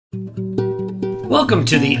Welcome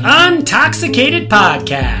to the Untoxicated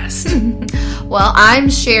Podcast. Well, I'm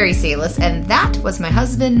Sherry Salis, and that was my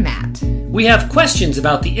husband, Matt. We have questions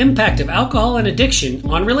about the impact of alcohol and addiction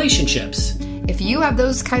on relationships. If you have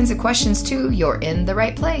those kinds of questions too, you're in the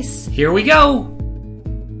right place. Here we go.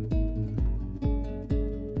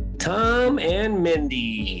 Tom and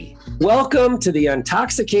Mindy, welcome to the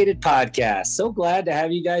Untoxicated Podcast. So glad to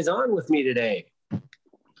have you guys on with me today.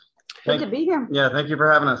 Good to be here. Yeah, thank you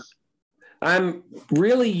for having us. I'm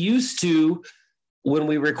really used to when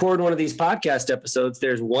we record one of these podcast episodes,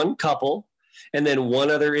 there's one couple and then one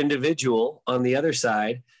other individual on the other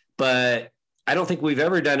side. But I don't think we've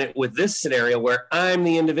ever done it with this scenario where I'm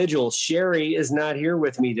the individual. Sherry is not here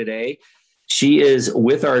with me today. She is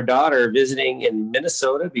with our daughter visiting in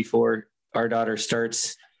Minnesota before our daughter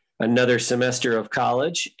starts another semester of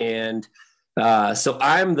college. And so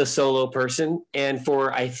I'm the solo person, and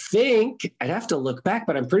I think I'd have to look back,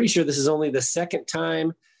 but I'm pretty sure this is only the second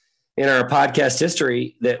time in our podcast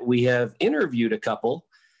history that we have interviewed a couple,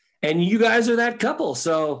 and you guys are that couple.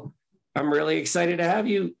 So I'm really excited to have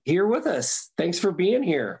you here with us. Thanks for being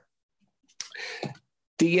here.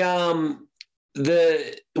 We have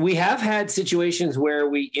had situations where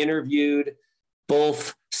we interviewed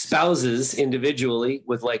both spouses individually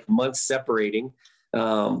with like months separating.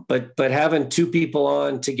 But having two people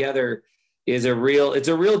on together is it's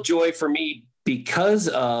a real joy for me because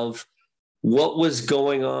of what was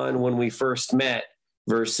going on when we first met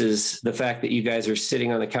versus the fact that you guys are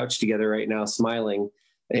sitting on the couch together right now, smiling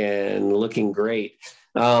and looking great.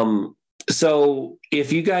 So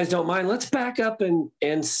if you guys don't mind, let's back up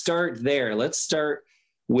and start there. Let's start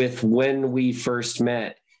with when we first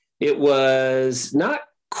met. It was not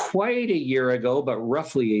quite a year ago, but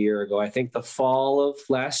roughly a year ago, I think the fall of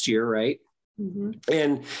last year, right? Mm-hmm.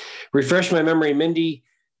 And refresh my memory, Mindy,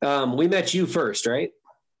 we met you first, right?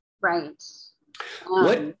 Right.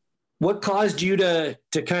 What caused you to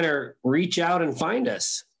kind of reach out and find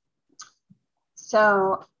us?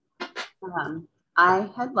 So I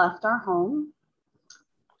had left our home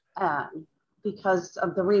because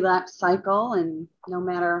of the relapse cycle, and no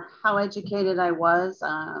matter how educated I was,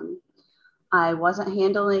 I wasn't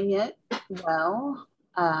handling it well.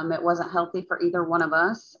 It wasn't healthy for either one of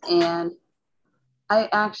us. And I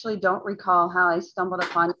actually don't recall how I stumbled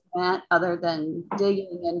upon that other than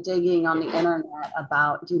digging on the internet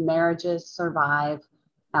about, do marriages survive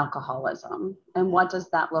alcoholism? And what does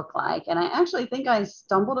that look like? And I actually think I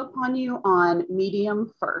stumbled upon you on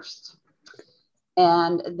Medium first.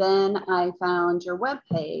 And then I found your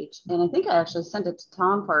webpage. And I think I actually sent it to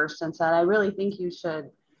Tom first and said, I really think you should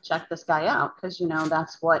check this guy out, because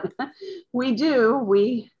that's what we do.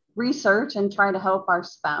 We research and try to help our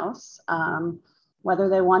spouse, whether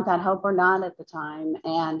they want that help or not at the time.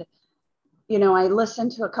 And I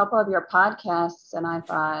listened to a couple of your podcasts and I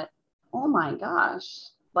thought, oh my gosh,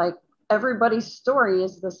 like everybody's story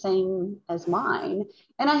is the same as mine.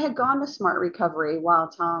 And I had gone to Smart Recovery while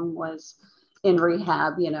Tom was in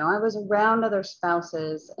rehab. I was around other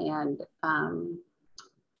spouses, and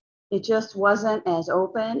it just wasn't as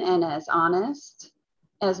open and as honest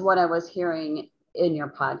as what I was hearing in your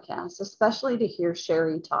podcast, especially to hear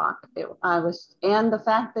Sherry talk. And the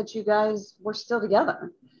fact that you guys were still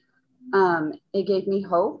together. It gave me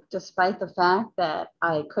hope, despite the fact that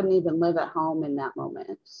I couldn't even live at home in that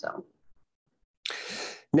moment. So.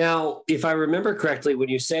 Now, if I remember correctly, when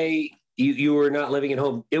you say you were not living at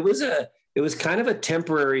home, it was kind of a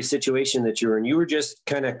temporary situation that you were in. You were just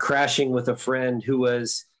kind of crashing with a friend who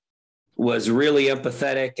was really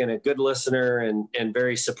empathetic and a good listener and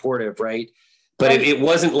very supportive, right? But it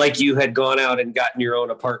wasn't like you had gone out and gotten your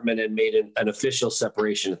own apartment and made an official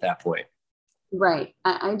separation at that point. Right.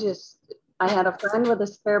 I had a friend with a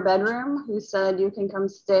spare bedroom who said, you can come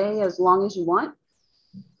stay as long as you want.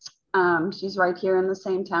 She's right here in the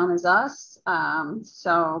same town as us.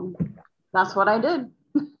 So that's what I did.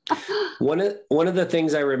 One of the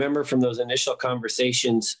things I remember from those initial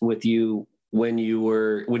conversations with you when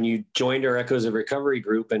you joined our Echoes of Recovery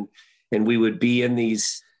group, and we would be in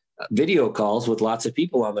these video calls with lots of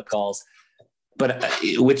people on the calls, but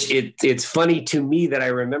it's funny to me that I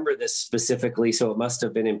remember this specifically. So it must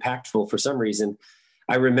have been impactful for some reason.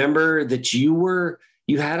 I remember that you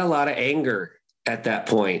had a lot of anger at that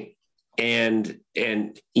point and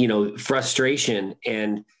frustration,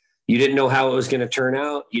 and you didn't know how it was going to turn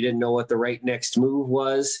out. You didn't know what the right next move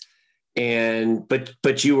was.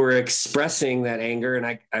 But you were expressing that anger,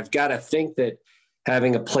 and I've got to think that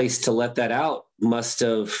having a place to let that out must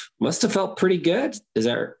have felt pretty good.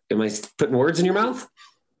 Am I putting words in your mouth?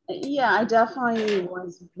 Yeah, I definitely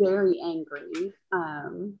was very angry.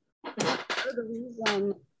 For the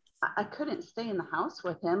reason I couldn't stay in the house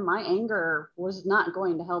with him. My anger was not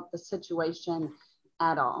going to help the situation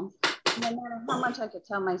at all. No matter how much I could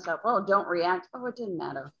tell myself, oh, don't react. Oh, it didn't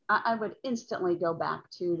matter. I would instantly go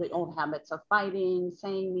back to the old habits of fighting,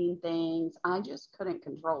 saying mean things. I just couldn't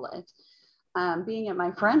control it. Being at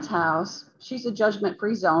my friend's house, she's a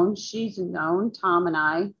judgment-free zone. She's known Tom and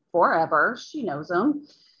I forever. She knows him.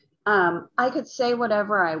 I could say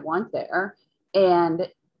whatever I want there. And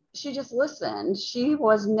she just listened. She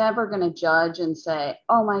was never going to judge and say,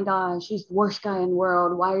 oh my gosh, he's the worst guy in the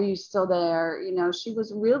world. Why are you still there? You know, she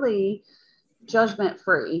was really judgment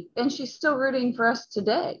free, and she's still rooting for us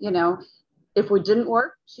today. You know, if we didn't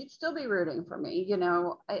work, she'd still be rooting for me. You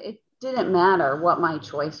know, it didn't matter what my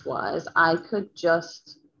choice was. I could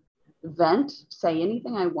just vent, say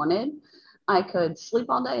anything I wanted. I could sleep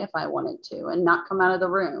all day if I wanted to and not come out of the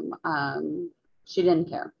room. She didn't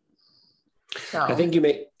care. So I think you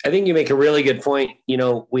make a really good point. You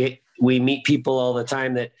know, we meet people all the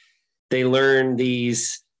time that they learn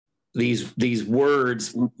these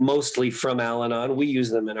words mostly from Al-Anon. We use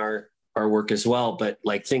them in our work as well, but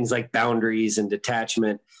like things like boundaries and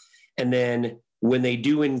detachment. And then when they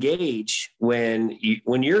do engage, when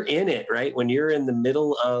you're in it, right? When you're in the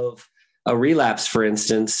middle of a relapse, for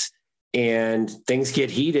instance, and things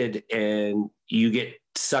get heated and you get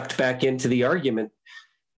sucked back into the argument,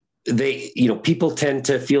 people tend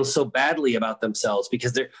to feel so badly about themselves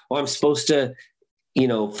because I'm supposed to,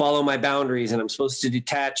 follow my boundaries and I'm supposed to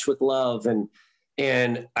detach with love.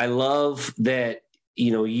 And I love that,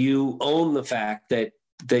 you own the fact that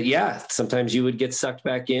yeah, sometimes you would get sucked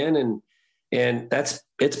back in and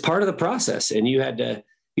it's part of the process. And you had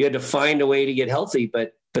to find a way to get healthy,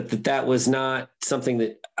 but that was not something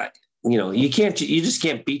that you just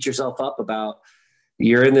can't beat yourself up about.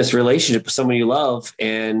 You're in this relationship with someone you love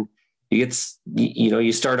and you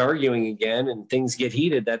start arguing again and things get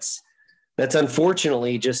heated. That's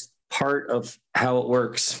unfortunately just part of how it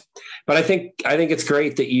works. But I think it's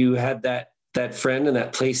great that you had that friend and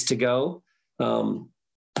that place to go,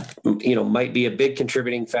 might be a big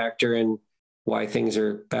contributing factor in why things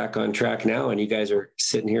are back on track now. And you guys are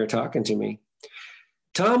sitting here talking to me.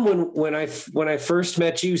 Tom, when I first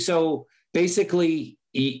met you, so basically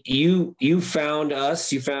you found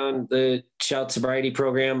us, you found the Shout Sobriety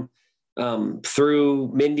program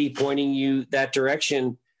through Mindy pointing you that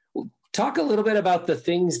direction. Talk a little bit about the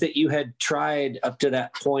things that you had tried up to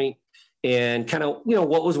that point and kind of,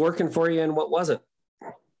 what was working for you and what wasn't.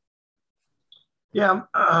 Yeah,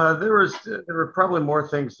 there were probably more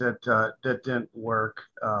things that didn't work,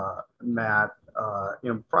 Matt.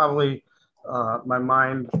 Probably my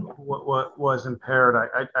mind was impaired.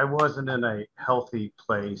 I wasn't in a healthy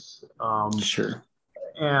place. Sure.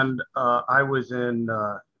 And I was in,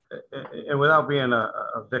 and without being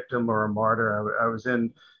a victim or a martyr, I was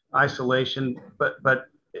in isolation. But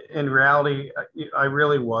in reality, I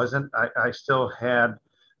really wasn't. I still had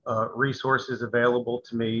resources available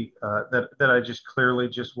to me that I just clearly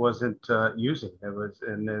just wasn't using. It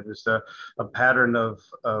was a pattern of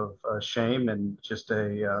shame and just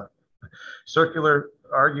a circular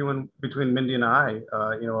arguing between Mindy and I.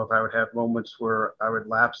 If I would have moments where I would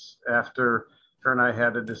lapse after her and I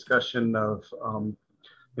had a discussion of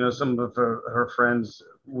some of her friends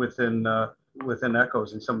within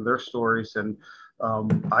Echoes and some of their stories, and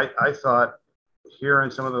I thought hearing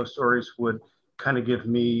some of those stories would kind of give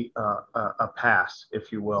me a pass,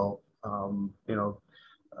 if you will. I'm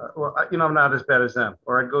not as bad as them.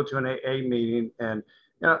 Or I'd go to an AA meeting and,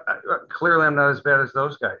 clearly I'm not as bad as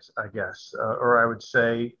those guys, I guess. Or I would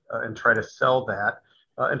say and try to sell that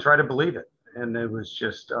and try to believe it. And it was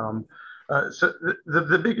just, so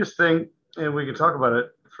the biggest thing, and we can talk about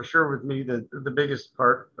it for sure with me, the biggest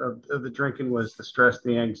part of the drinking was the stress,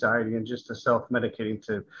 the anxiety, and just the self-medicating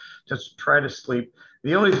to just try to sleep.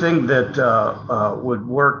 The only thing that would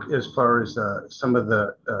work as far as some of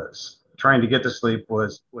the trying to get to sleep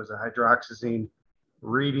was a hydroxyzine,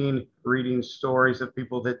 reading stories of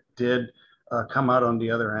people that did come out on the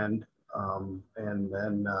other end, and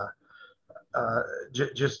then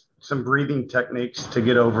just some breathing techniques to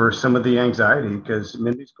get over some of the anxiety, because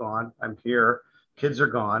Mindy's gone, I'm here, kids are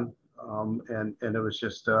gone, and it was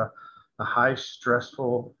just a high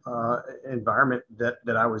stressful environment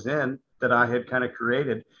that I was in, that I had kind of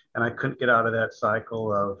created, and I couldn't get out of that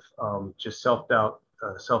cycle of just self-doubt,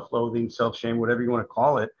 self-loathing, self-shame, whatever you want to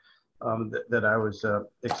call it, that I was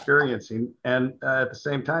experiencing, and at the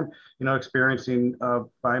same time, experiencing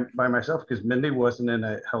by myself, because Mindy wasn't in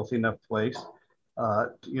a healthy enough place,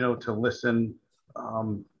 to listen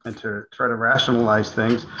and to try to rationalize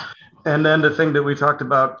things. And then the thing that we talked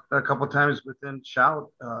about a couple of times within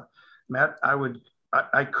Shout, Matt, I would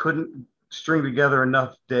I couldn't string together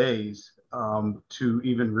enough days to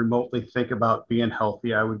even remotely think about being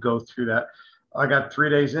healthy. I would go through that. I got 3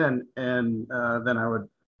 days in, and then I would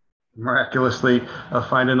miraculously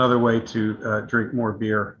find another way to drink more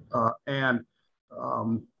beer. And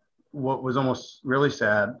what was almost really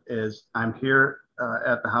sad is I'm here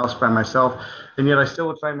at the house by myself, and yet I still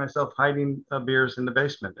would find myself hiding beers in the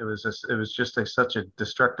basement. It was just such a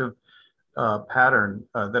destructive pattern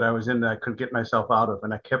that I was in that I couldn't get myself out of,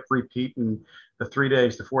 and I kept repeating the 3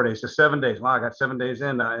 days, the 4 days, the 7 days. Wow, I got 7 days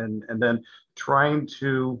in, and then trying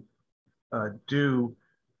to do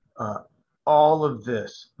all of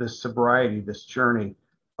this sobriety, this journey,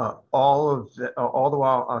 all the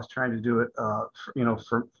while I was trying to do it,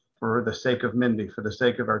 for the sake of Mindy, for the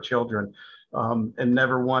sake of our children, and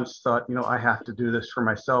never once thought, I have to do this for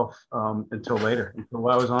myself until later. Until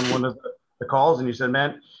I was on one of the calls, and you said,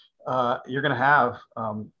 man, you're going to have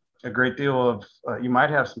a great deal of, you might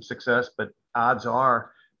have some success, but odds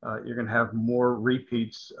are you're going to have more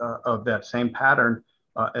repeats of that same pattern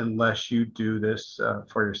unless you do this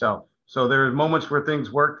for yourself. So there are moments where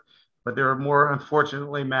things worked, but there are more,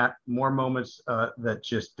 unfortunately, Matt, more moments that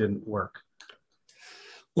just didn't work.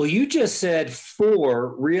 Well, you just said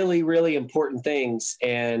 4 really, really important things.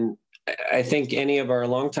 And I think any of our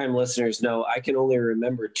longtime listeners know I can only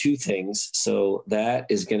remember 2 things. So that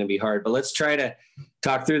is going to be hard, but let's try to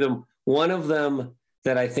talk through them. One of them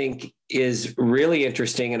that I think is really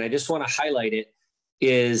interesting, and I just want to highlight it,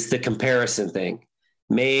 is the comparison thing.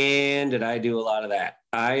 Man, did I do a lot of that.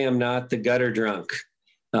 I am not the gutter drunk.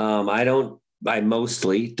 I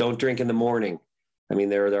mostly don't drink in the morning. I mean,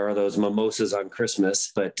 there are those mimosas on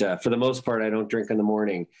Christmas, but for the most part, I don't drink in the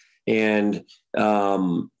morning. And,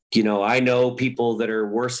 I know people that are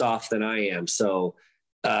worse off than I am. So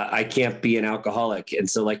I can't be an alcoholic. And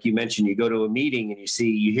so, like you mentioned, you go to a meeting and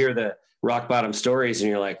you hear the rock bottom stories and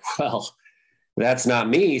you're like, well, that's not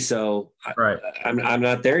me. So right. I'm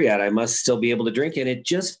not there yet. I must still be able to drink. And it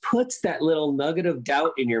just puts that little nugget of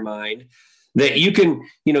doubt in your mind that you can,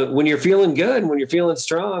 when you're feeling good and when you're feeling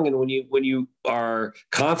strong and when you are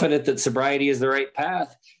confident that sobriety is the right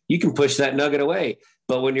path, you can push that nugget away.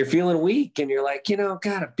 But when you're feeling weak and you're like,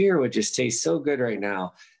 God, a beer would just taste so good right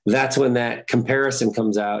now. That's when that comparison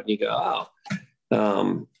comes out and you go,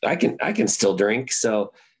 I can still drink.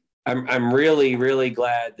 So I'm really, really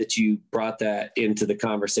glad that you brought that into the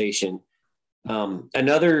conversation.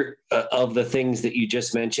 Another of the things that you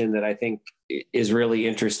just mentioned that I think is really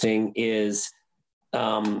interesting is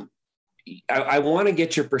I want to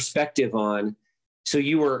get your perspective on. So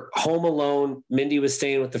you were home alone. Mindy was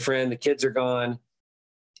staying with a friend. The kids are gone.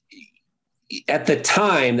 At the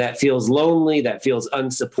time, that feels lonely. That feels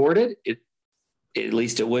unsupported. At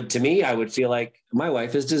least it would to me. I would feel like my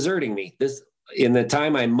wife is deserting me. In the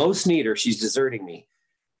time I most need her, she's deserting me.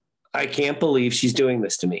 I can't believe she's doing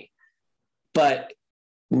this to me. But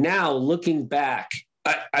now looking back,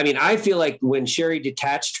 I feel like when Sherry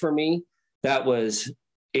detached from me, that was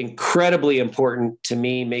incredibly important to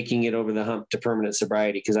me making it over the hump to permanent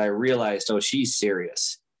sobriety, because I realized, she's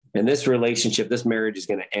serious. And this relationship, this marriage is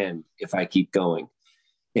going to end if I keep going.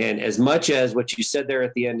 And as much as what you said there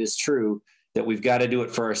at the end is true, that we've got to do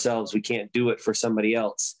it for ourselves, we can't do it for somebody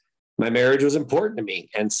else. My marriage was important to me.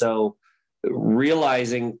 And so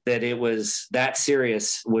realizing that it was that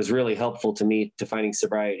serious was really helpful to me to finding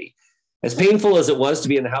sobriety. As painful as it was to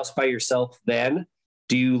be in the house by yourself then,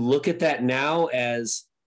 do you look at that now as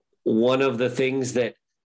one of the things that,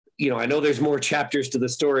 I know there's more chapters to the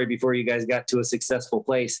story before you guys got to a successful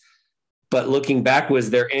place, but looking back,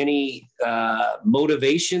 was there any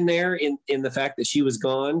motivation there in the fact that she was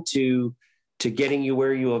gone to getting you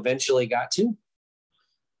where you eventually got to?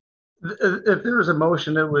 If there was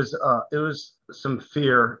emotion, it was some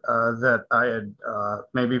fear that I had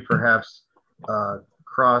maybe perhaps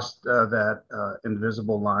crossed that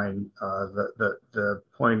invisible line, the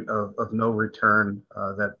point of no return,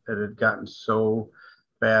 that it had gotten so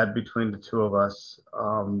bad between the two of us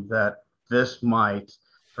that this might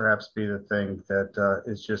perhaps be the thing that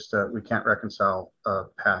is just we can't reconcile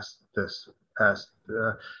past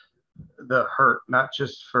the hurt, not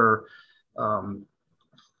just for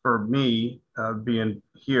me being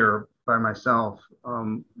here by myself,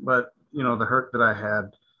 but the hurt that I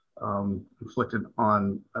had inflicted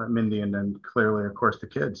on Mindy, and then clearly, of course, the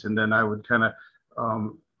kids. And then I would kind of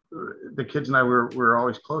the kids and I were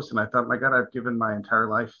always close, and I thought, my God, I've given my entire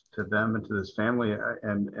life to them and to this family,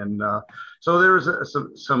 and so there was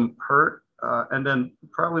some hurt, and then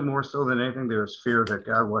probably more so than anything, there was fear that,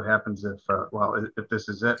 God, what happens if this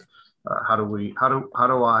is it? How do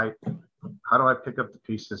I pick up the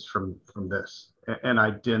pieces from this? And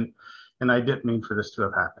I didn't. and I didn't mean for this to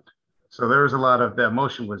have happened. So there was a lot of the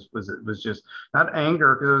emotion was just not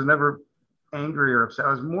anger, because I was never angry or upset.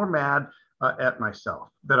 I was more mad at myself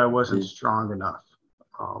that I wasn't strong enough.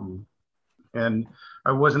 And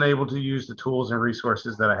I wasn't able to use the tools and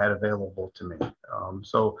resources that I had available to me.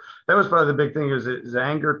 So that was probably the big thing is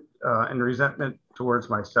anger and resentment towards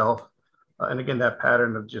myself. And again, that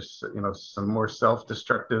pattern of just, some more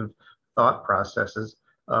self-destructive thought processes,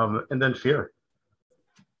 and then fear.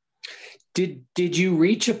 Did you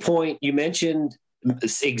reach a point, you mentioned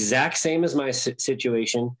exact same as my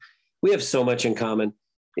situation. We have so much in common.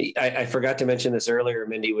 I forgot to mention this earlier,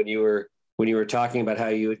 Mindy, when you were talking about how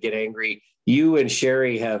you would get angry. You and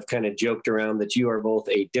Sherry have kind of joked around that you are both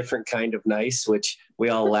a different kind of nice, which we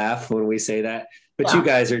all laugh when we say that. But you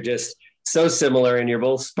guys are just so similar, and you're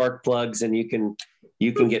both spark plugs, and you can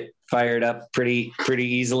get fired up pretty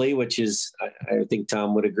easily, which is, I think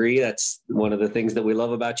Tom would agree. That's one of the things that we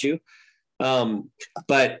love about you.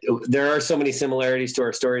 But there are so many similarities to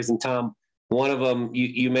our stories. And Tom, one of them,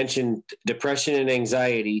 you mentioned depression and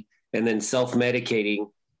anxiety, and then self-medicating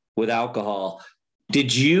with alcohol.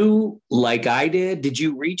 Did you, like I did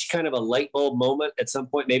you reach kind of a light bulb moment at some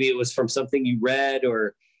point? Maybe it was from something you read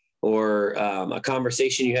or a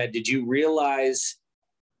conversation you had. Did you realize,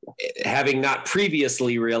 having not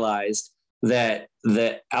previously realized, that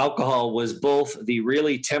alcohol was both the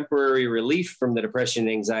really temporary relief from the depression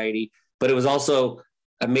and anxiety, but it was also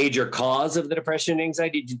a major cause of the depression and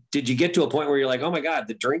anxiety? Did you get to a point where you're like, oh my God,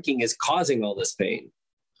 the drinking is causing all this pain?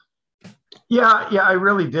 Yeah, I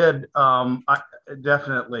really did.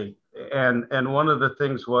 Definitely. And one of the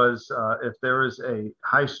things was, if there is a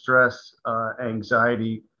high stress,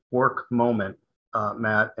 anxiety work moment,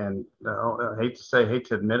 Matt, and I hate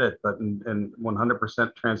to admit it, but in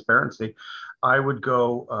 100% transparency, I would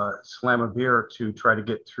go slam a beer to try to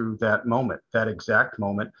get through that moment, that exact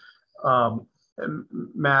moment.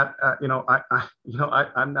 Matt,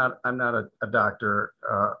 I'm not a doctor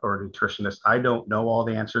or a nutritionist. I don't know all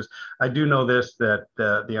the answers. I do know this, that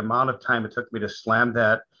the amount of time it took me to slam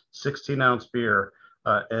that 16-ounce beer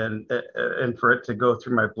and for it to go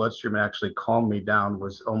through my bloodstream and actually calm me down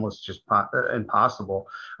was almost just impossible.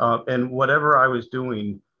 And whatever I was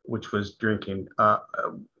doing, which was drinking,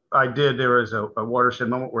 there was a watershed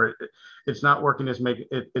moment where it's not working.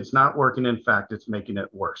 It's not working. In fact, it's making it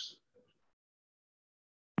worse.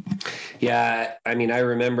 Yeah, I mean, I don't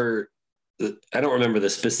remember the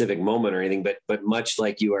specific moment or anything, but much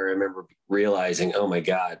like you, I remember realizing, oh my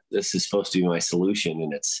God, this is supposed to be my solution,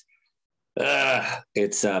 and it's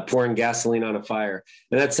pouring gasoline on a fire.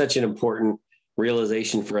 And that's such an important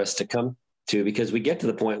realization for us to come to, because we get to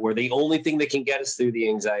the point where the only thing that can get us through the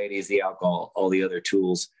anxiety is the alcohol. All the other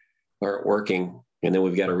tools aren't working, and then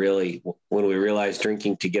we've got to really, when we realize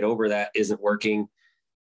drinking to get over that isn't working,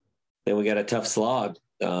 then we got a tough slog.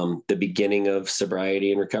 The beginning of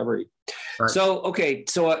sobriety and recovery. Right. So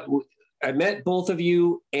I met both of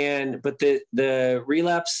you, but the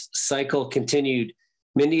relapse cycle continued.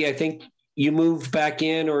 Mindy, I think you moved back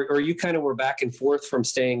in, or you kind of were back and forth from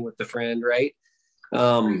staying with the friend, right?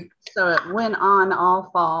 So it went on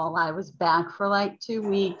all fall. I was back for like 2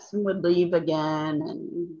 weeks and would leave again.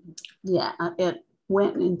 And yeah, it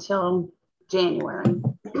went until January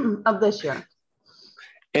of this year.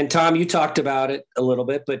 And Tom, you talked about it a little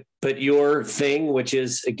bit, but your thing, which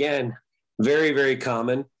is, again, very, very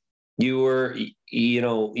common, you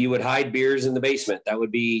would hide beers in the basement. That would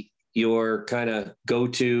be your kind of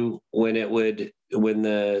go-to when the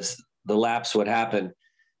lapse would happen.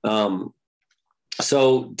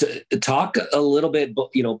 So to talk a little bit,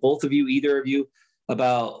 both of you, either of you,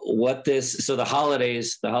 about what so the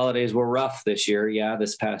holidays were rough this year. Yeah.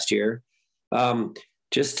 This past year.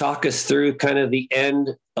 Just talk us through kind of the end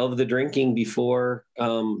of the drinking before,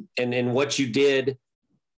 and what you did,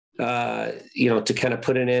 to kind of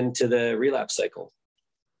put an end to the relapse cycle.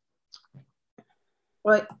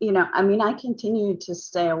 Well, I continued to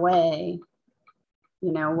stay away,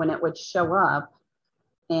 when it would show up,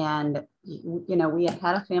 and, we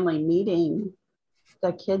had a family meeting,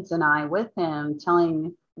 the kids and I, with him,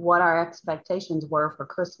 telling what our expectations were for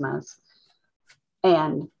Christmas.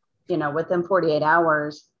 And within 48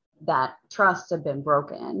 hours, that trust had been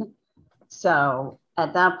broken. So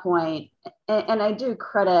at that point, and I do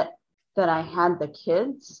credit that I had the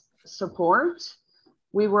kids' support.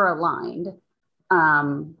 We were aligned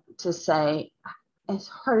to say, as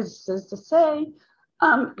hard as it is to say,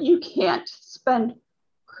 you can't spend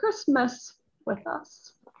Christmas with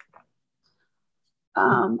us.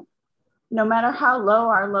 No matter how low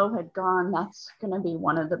our low had gone, that's going to be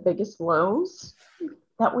one of the biggest lows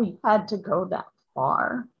that we had to go that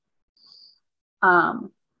far.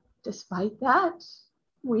 despite that,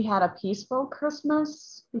 we had a peaceful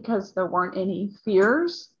Christmas because there weren't any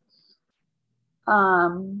fears.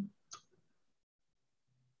 But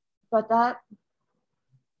that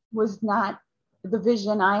was not the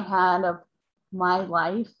vision I had of my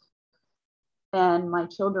life and my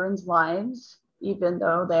children's lives, even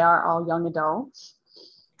though they are all young adults.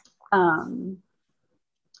 And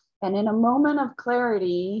in a moment of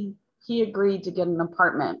clarity, he agreed to get an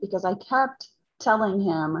apartment because I kept telling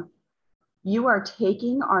him, you are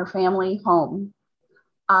taking our family home.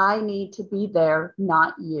 I need to be there,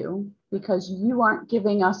 not you, because you aren't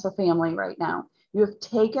giving us a family right now. You have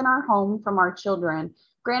taken our home from our children.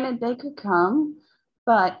 Granted, they could come,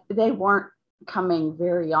 but they weren't coming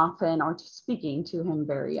very often or speaking to him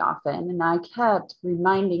very often. And I kept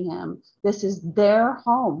reminding him, this is their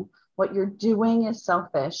home. What you're doing is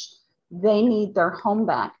selfish. They need their home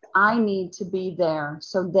back. I need to be there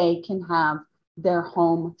so they can have their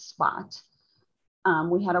home spot.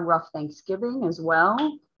 We had a rough Thanksgiving as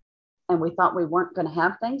well, and we thought we weren't going to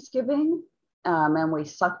have Thanksgiving, and we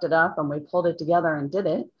sucked it up and we pulled it together and did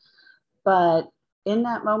it. But in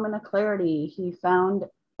that moment of clarity, he found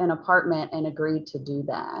an apartment and agreed to do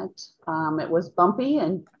that. It was bumpy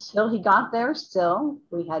until he got there. Still,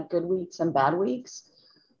 we had good weeks and bad weeks.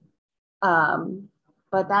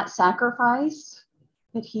 But that sacrifice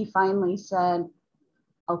that he finally said,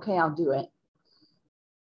 okay, I'll do it.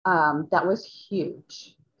 That was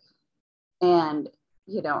huge. And,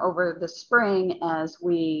 you know, over the spring, as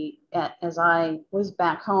I was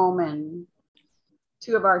back home and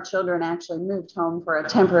two of our children actually moved home for a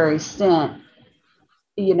temporary stint,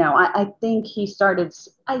 you know, I think he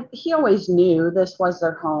always knew this was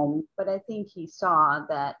their home, but I think he saw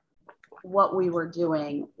that what we were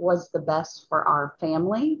doing was the best for our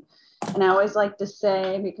family. And I always like to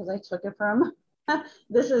say, because I took it from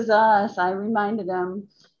This Is Us, I reminded him,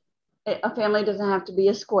 a family doesn't have to be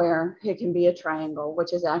a square. It can be a triangle,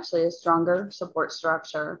 which is actually a stronger support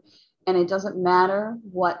structure. And it doesn't matter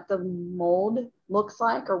what the mold looks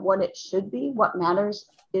like or what it should be. What matters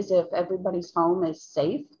is if everybody's home is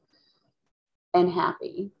safe and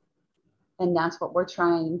happy. And that's what we're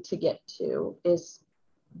trying to get to, is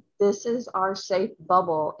this is our safe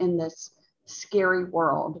bubble in this scary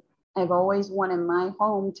world. I've always wanted my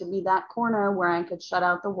home to be that corner where I could shut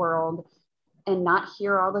out the world and not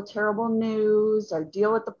hear all the terrible news or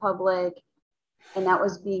deal with the public. And that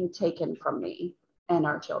was being taken from me and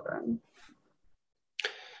our children.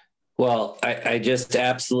 Well, I just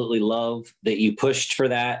absolutely love that you pushed for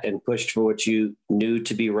that and pushed for what you knew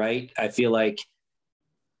to be right. I feel like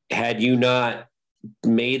had you not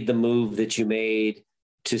made the move that you made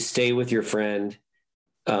to stay with your friend,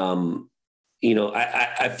 you know,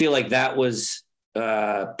 I feel like that was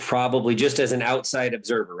probably, just as an outside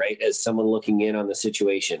observer, right, as someone looking in on the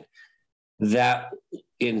situation, that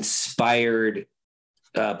inspired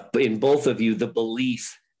in both of you the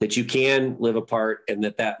belief that you can live apart and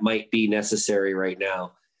that might be necessary right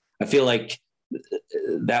now. I feel like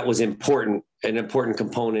that was an important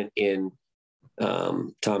component in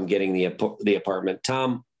Tom getting the apartment.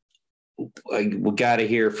 Tom, we got to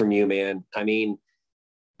hear from you, man. I mean,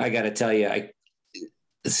 I got to tell you,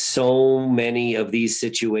 so many of these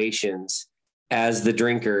situations, as the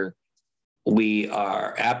drinker, we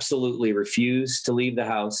are absolutely refused to leave the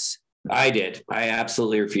house. I did. I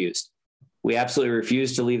absolutely refused. We absolutely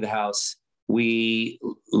refused to leave the house. We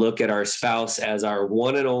look at our spouse as our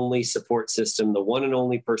one and only support system, the one and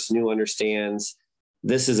only person who understands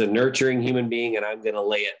this is a nurturing human being, and I'm going to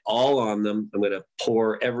lay it all on them. I'm going to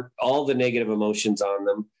pour all the negative emotions on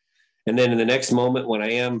them. And then in the next moment when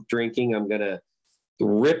I am drinking, I'm going to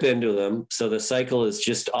rip into them. So the cycle is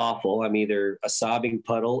just awful. I'm either a sobbing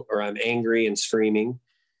puddle or I'm angry and screaming.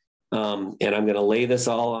 And I'm going to lay this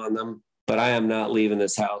all on them. But I am not leaving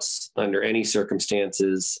this house under any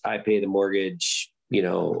circumstances. I pay the mortgage, you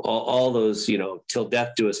know, all those, you know, till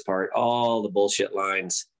death do us part, all the bullshit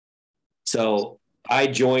lines. So I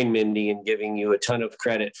join Mindy in giving you a ton of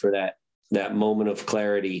credit for that moment of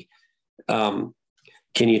clarity. Can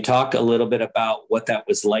you talk a little bit about what that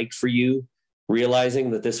was like for you,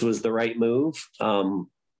 realizing that this was the right move?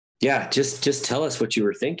 Yeah, just tell us what you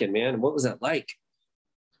were thinking, man. What was that like?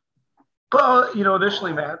 Well, you know,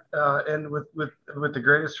 initially, Matt, and with the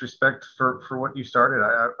greatest respect for what you started,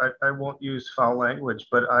 I won't use foul language,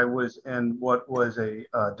 but I was in what was a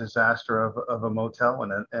disaster of a motel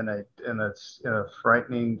in a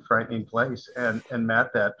frightening place, and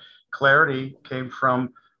Matt, that clarity came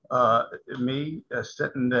from me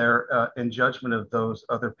sitting there in judgment of those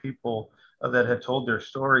other people that had told their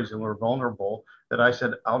stories and were vulnerable. That I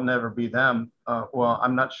said, I'll never be them. Well,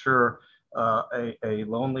 I'm not sure a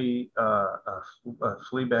lonely a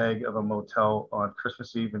flea bag of a motel on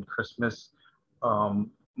Christmas Eve and Christmas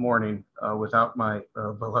morning without my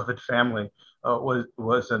beloved family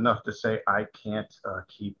was enough to say, I can't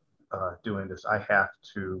keep doing this. I have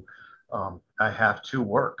to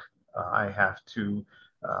work. I have to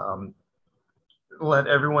let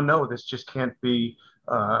everyone know this just can't be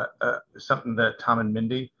something that Tom and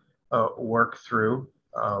Mindy work through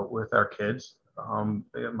with our kids.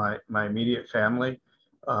 My immediate family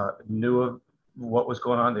knew of what was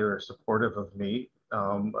going on. They were supportive of me,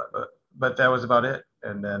 but that was about it.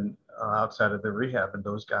 And then outside of the rehab and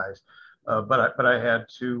those guys, but I had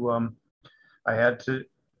to, I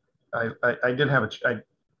didn't have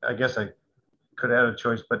I guess I could have had a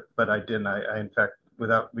choice, but I didn't. I in fact,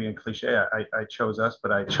 without being cliche, I chose us,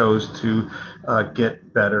 but I chose to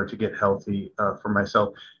get better, to get healthy for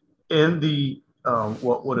myself. In the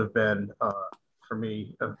what would have been for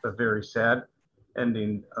me a very sad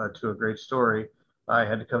ending to a great story, I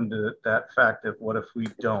had to come to that fact that what if we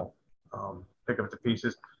don't pick up the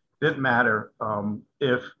pieces? Didn't matter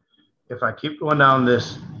if I keep going down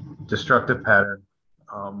this destructive pattern,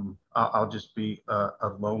 I'll just be a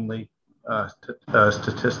lonely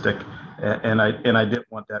statistic, and I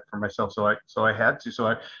didn't want that for myself. So I had to.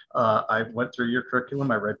 So I went through your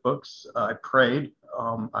curriculum. I read books. I prayed.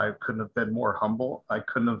 I couldn't have been more humble. I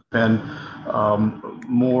couldn't have been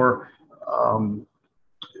more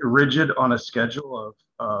rigid on a schedule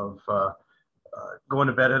of going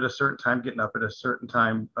to bed at a certain time, getting up at a certain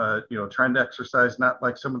time, trying to exercise, not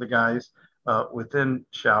like some of the guys within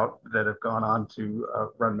Shout that have gone on to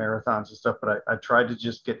run marathons and stuff, but I tried to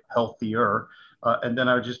just get healthier, and then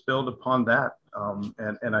I would just build upon that.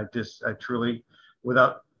 And I truly,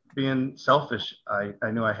 without being selfish, I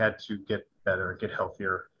knew I had to get better, get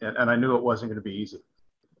healthier, and I knew it wasn't going to be easy.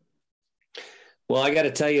 Well, I got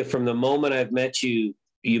to tell you, from the moment I've met you,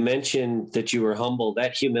 you mentioned that you were humble.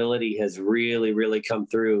 That humility has really, really come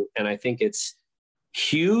through. And I think it's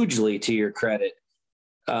hugely to your credit.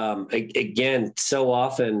 Again, so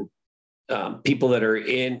often people that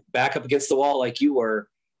are back up against the wall like you were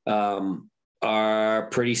are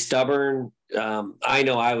pretty stubborn. I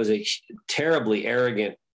know I was a terribly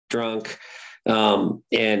arrogant drunk,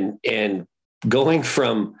 and going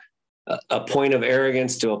from a point of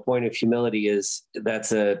arrogance to a point of humility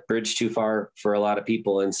that's a bridge too far for a lot of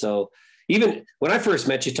people. And so even when I first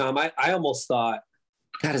met you, Tom, I almost thought,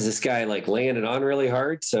 God, is this guy like laying it on really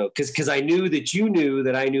hard? So, cause I knew that you knew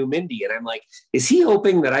that I knew Mindy, and I'm like, is he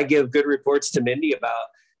hoping that I give good reports to Mindy about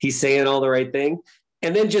he's saying all the right thing?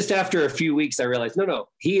 And then just after a few weeks, I realized, no,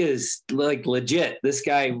 he is like legit. This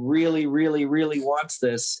guy really, really, really wants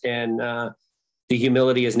this. And the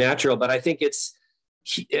humility is natural, but I think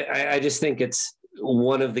I just think it's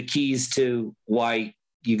one of the keys to why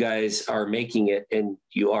you guys are making it and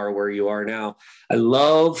you are where you are now. I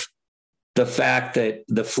love the fact that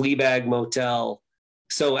the Fleabag Motel,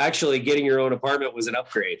 so actually getting your own apartment was an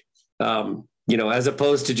upgrade, as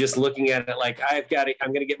opposed to just looking at it like I'm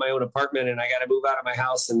going to get my own apartment and I got to move out of my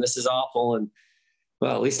house and this is awful. And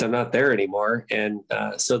well, at least I'm not there anymore. And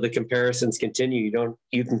so the comparisons continue.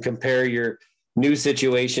 You can compare your new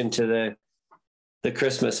situation to the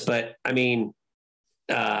Christmas, but I mean,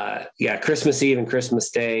 Christmas Eve and Christmas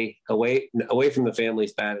Day away from the family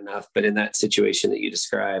is bad enough, but in that situation that you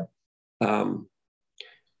describe,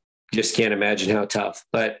 just can't imagine how tough.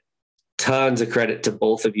 But tons of credit to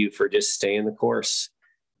both of you for just staying the course.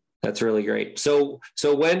 That's really great. So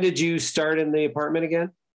when did you start in the apartment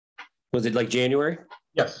again? Was it like January?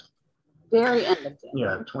 Yes. Very end of January.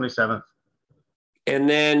 Yeah, 27th.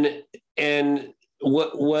 And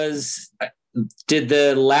what did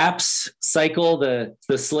the lapse cycle, the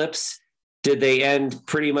slips, did they end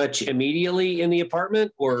pretty much immediately in the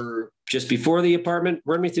apartment or just before the apartment?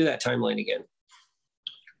 Run me through that timeline again.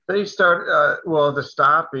 They start, the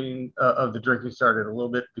stopping of the drinking started a little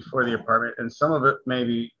bit before the apartment, and some of it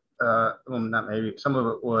some of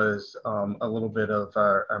it was a little bit of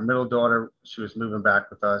our middle daughter. She was moving back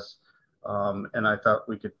with us, and I thought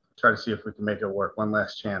we could try to see if we can make it work. One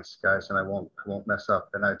last chance, guys, and I won't mess up.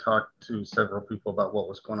 And I talked to several people about what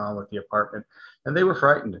was going on with the apartment, and they were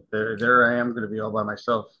frightened. There I am going to be all by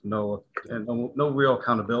myself, no real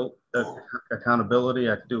accountability.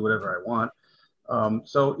 I can do whatever I want.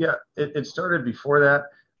 So yeah, it started before that,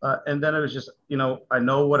 and then it was just, I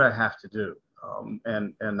know what I have to do,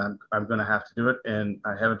 and I'm going to have to do it, and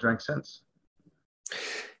I haven't drank since.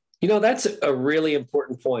 That's a really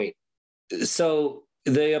important point. So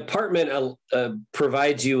the apartment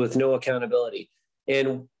provides you with no accountability.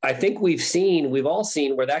 And I think we've all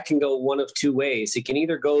seen where that can go one of two ways. It can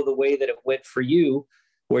either go the way that it went for you,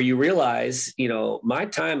 where you realize, my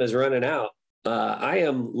time is running out. I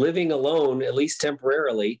am living alone, at least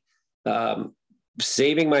temporarily.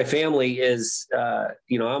 Saving my family is,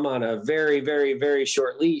 I'm on a very, very, very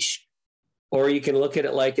short leash. Or you can look at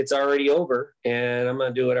it like it's already over and I'm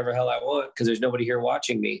going to do whatever hell I want because there's nobody here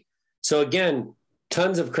watching me. So again,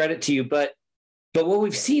 tons of credit to you. But what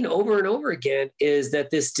we've seen over and over again is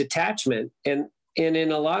that this detachment, and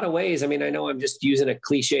in a lot of ways, I mean, I know I'm just using a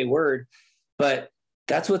cliche word, but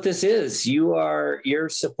that's what this is. Your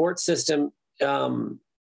support system,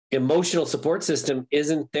 emotional support system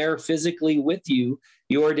isn't there physically with you.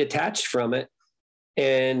 You're detached from it.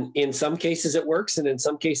 And in some cases it works and in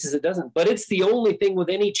some cases it doesn't, but it's the only thing with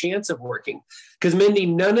any chance of working. Because Mindy,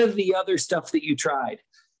 none of the other stuff that you tried,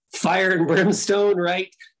 fire and brimstone,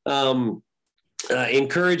 right?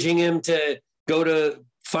 Encouraging him to go to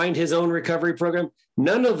find his own recovery program,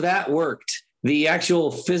 none of that worked. The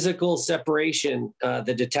actual physical separation,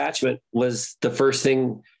 the detachment was the first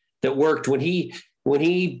thing that worked. When he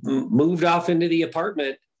moved off into the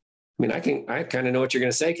apartment, I mean, I kind of know what you're going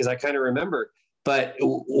to say because I kind of remember. But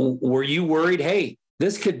were you worried, hey,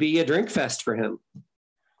 this could be a drink fest for him?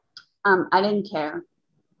 I didn't care.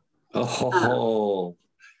 Oh.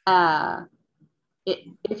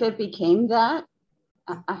 If it became that,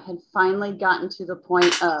 I had finally gotten to the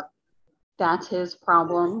point of that's his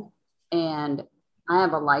problem and I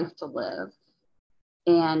have a life to live.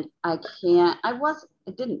 And I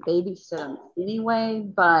didn't babysit him anyway,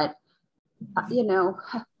 but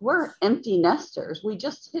we're empty nesters. We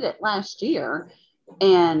just hit it last year.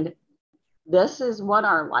 And this is what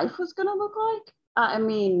our life was going to look like. I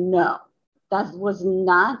mean, no, that was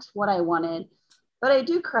not what I wanted. But I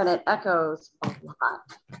do credit Echoes a lot.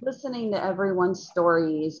 Listening to everyone's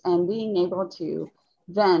stories and being able to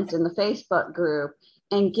vent in the Facebook group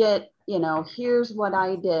and get, here's what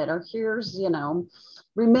I did, or here's,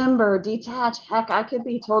 remember, detach. Heck, I could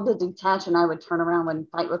be told to detach and I would turn around and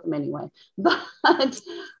fight with him anyway. But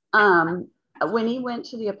when he went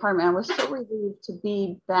to the apartment, I was so relieved to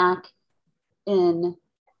be back in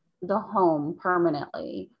the home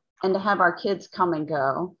permanently and to have our kids come and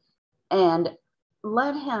go and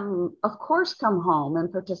let him, of course, come home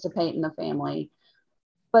and participate in the family.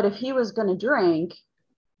 But if he was going to drink,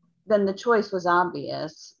 then the choice was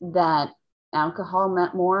obvious that alcohol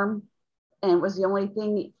meant more. And it was the only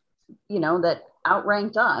thing, that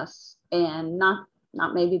outranked us, and not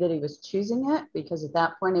maybe that he was choosing it, because at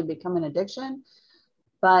that point it had become an addiction.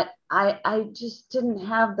 But I just didn't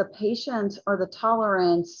have the patience or the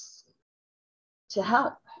tolerance to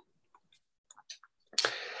help.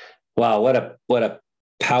 Wow, what a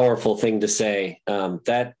powerful thing to say.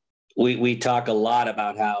 That we talk a lot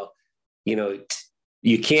about how,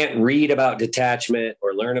 you can't read about detachment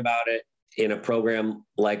or learn about it in a program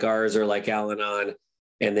like ours or like Al-Anon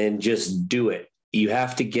and then just do it. You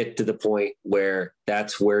have to get to the point where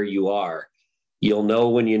that's where you are. You'll know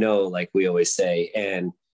when you know, like we always say.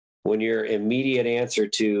 And when your immediate answer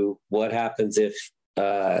to what happens if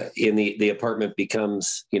in the apartment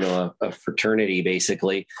becomes, a fraternity,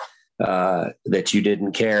 basically, that you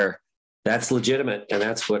didn't care, that's legitimate. And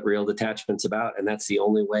that's what real detachment's about. And that's the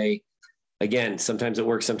only way. Again, sometimes it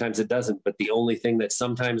works, sometimes it doesn't. But the only thing that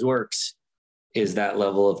sometimes works is that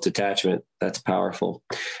level of detachment. That's powerful.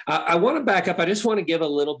 I want to back up. I just want to give a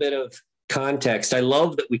little bit of context. I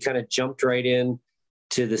love that we kind of jumped right in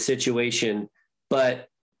to the situation, but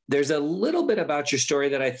there's a little bit about your story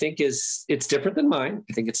that I think it's different than mine.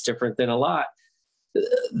 I think it's different than a lot.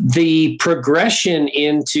 The progression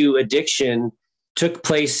into addiction took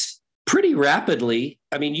place pretty rapidly.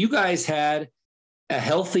 I mean, you guys had a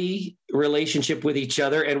healthy relationship with each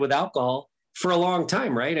other and with alcohol for a long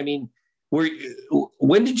time, right? I mean,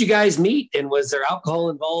 when did you guys meet, and was there alcohol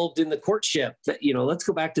involved in the courtship? Let's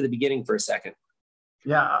go back to the beginning for a second.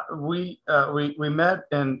 Yeah, we met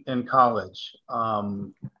in college,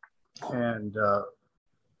 it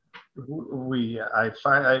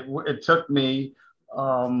took me,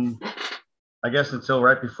 I guess, until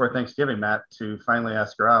right before Thanksgiving, Matt, to finally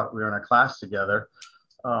ask her out. We were in a class together,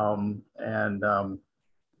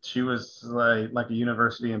 she was like a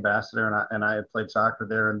university ambassador, and I had played soccer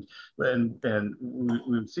there, and we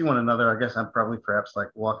would see one another. I guess I'm probably perhaps like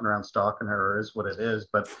walking around stalking her, or is what it is.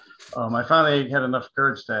 But I finally had enough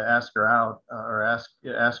courage to ask her out, or ask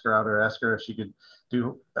her if she could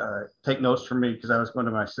take notes from me, because I was going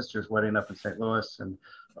to my sister's wedding up in St. Louis, and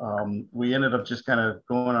we ended up just kind of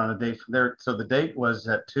going on a date from there. So the date was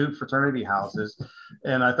at 2 fraternity houses,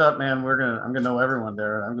 and I thought, man, I'm gonna know everyone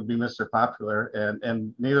there, and I'm gonna be Mr. Popular,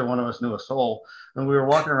 and neither one of us knew a soul. And we were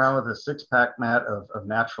walking around with a 6-pack, Matt, of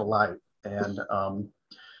Natural Light, and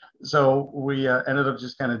so we ended up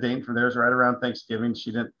just kind of dating from there. It was right around Thanksgiving.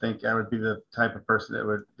 She didn't think I would be the type of person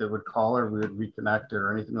that would call her, we would reconnect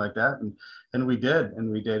or anything like that. And we did,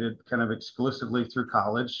 and we dated kind of exclusively through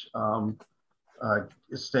college.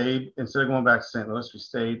 Stayed, instead of going back to St. Louis, we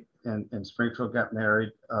stayed in Springfield, got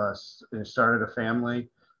married, and started a family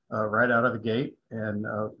right out of the gate. And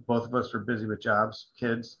both of us were busy with jobs,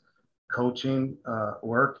 kids, coaching,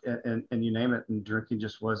 work, and you name it. And drinking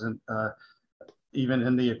just wasn't even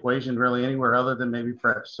in the equation really anywhere other than maybe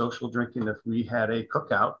perhaps social drinking. If we had a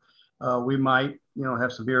cookout, we might,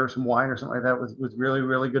 have some beer or some wine or something like that with really,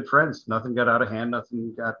 really good friends. Nothing got out of hand.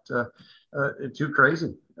 Nothing got too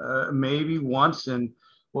crazy. Maybe once in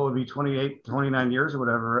what would be 28, 29 years or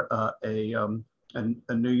whatever,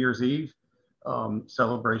 a New Year's Eve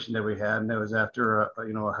celebration that we had. And it was after a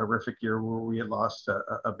horrific year where we had lost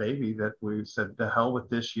a baby, that we said, the hell with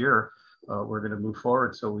this year. We're going to move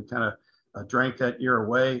forward. So we kind of drank that year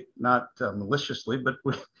away, not maliciously, but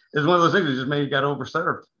it's one of those things that just maybe got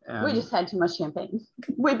overserved. And we just had too much champagne.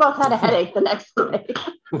 We both had a headache the next day.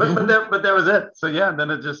 but that was it. So yeah, then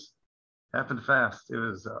it just happened fast. It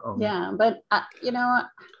was yeah, but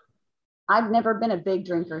I've never been a big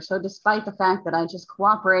drinker. So despite the fact that I just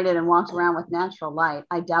cooperated and walked around with Natural Light,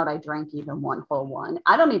 I doubt I drank even one full one.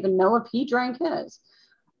 I don't even know if he drank his.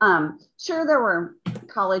 Sure, there were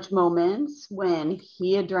college moments when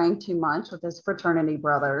he had drank too much with his fraternity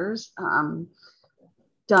brothers.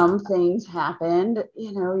 Dumb things happened.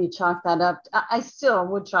 You chalk that up. I still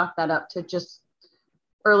would chalk that up to just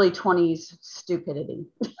early 20s stupidity.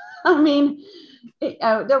 I mean,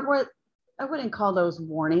 I wouldn't call those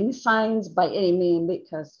warning signs by any means,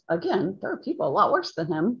 because again, there are people a lot worse than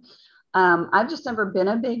him. I've just never been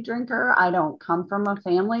a big drinker. I don't come from a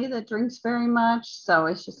family that drinks very much. So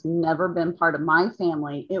it's just never been part of my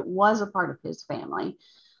family. It was a part of his family.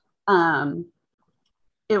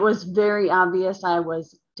 It was very obvious I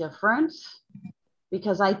was different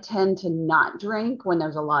because I tend to not drink when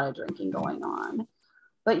there's a lot of drinking going on.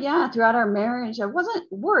 But yeah, throughout our marriage, I wasn't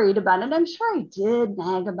worried about it. I'm sure I did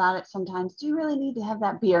nag about it sometimes. Do you really need to have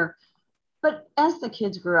that beer? But as the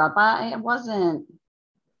kids grew up, I was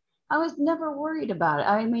never worried about it.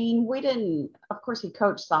 I mean, we didn't, of course he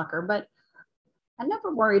coached soccer, but I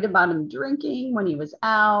never worried about him drinking when he was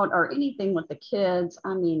out or anything with the kids.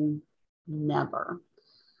 I mean, never.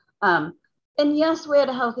 And yes, we had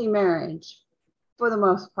a healthy marriage for the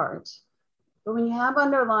most part. But when you have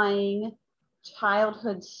underlying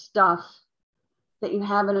childhood stuff that you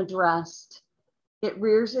haven't addressed, it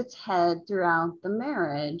rears its head throughout the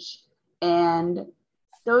marriage. And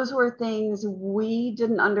those were things we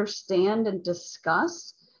didn't understand and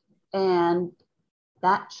discuss. And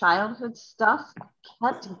that childhood stuff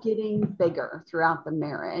kept getting bigger throughout the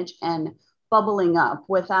marriage and bubbling up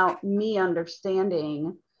without me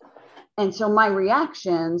understanding. And so my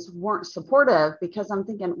reactions weren't supportive because I'm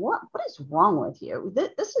thinking, what is wrong with you?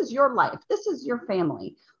 This is your life. This is your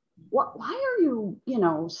family. Why are you,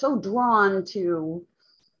 so drawn to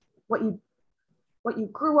what you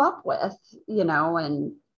grew up with,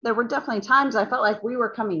 and there were definitely times I felt like we were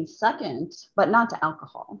coming second, but not to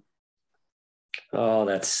alcohol. Oh,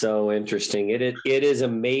 that's so interesting. It is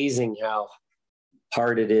amazing how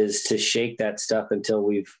hard it is to shake that stuff until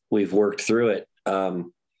we've worked through it.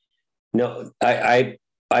 No, I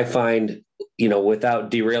find,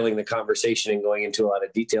 without derailing the conversation and going into a lot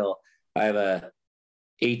of detail, I have a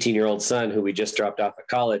 18-year-old son who we just dropped off at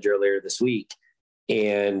college earlier this week.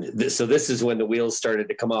 And so this is when the wheels started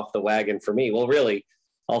to come off the wagon for me. Well, really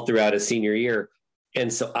all throughout his senior year.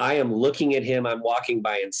 And so I am looking at him, I'm walking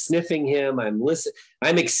by and sniffing him.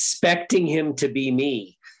 I'm expecting him to be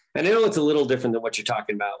me. And I know it's a little different than what you're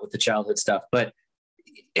talking about with the childhood stuff, but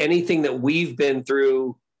anything that we've been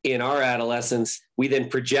through in our adolescence, we then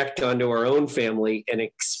project onto our own family and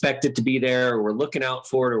expect it to be there, or we're looking out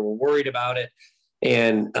for it, or we're worried about it.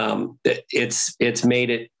 And it's made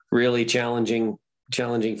it really challenging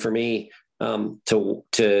for me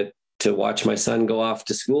to watch my son go off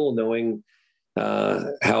to school, knowing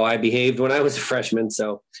how I behaved when I was a freshman.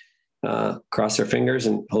 So cross our fingers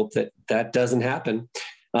and hope that doesn't happen.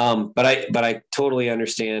 But I totally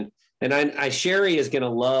understand. And Sherry is going to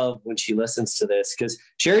love when she listens to this, because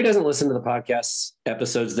Sherry doesn't listen to the podcast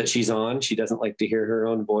episodes that she's on. She doesn't like to hear her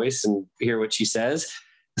own voice and hear what she says.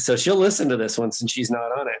 So she'll listen to this one since she's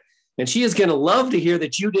not on it. And she is going to love to hear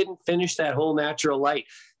that you didn't finish that whole Natural Light.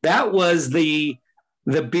 That was the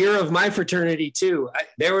beer of my fraternity too.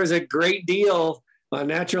 There was a great deal on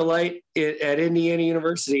Natural Light at Indiana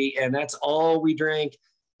University, and that's all we drank.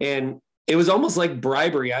 And it was almost like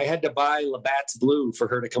bribery. I had to buy Labatt's Blue for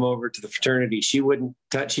her to come over to the fraternity. She wouldn't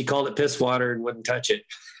touch. She called it piss water and wouldn't touch it.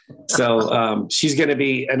 So she's going to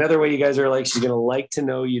be another way you guys are like, she's going to like to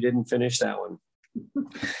know you didn't finish that one.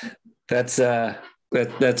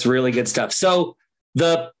 That's really good stuff. So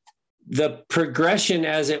the progression,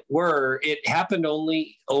 as it were, it happened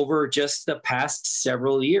only over just the past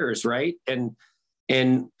several years, right?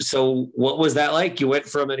 And so what was that like? You went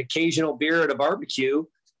from an occasional beer at a barbecue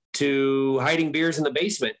to hiding beers in the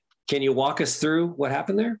basement. Can you walk us through what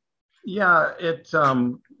happened there? Yeah, it's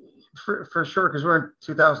for sure, because we're in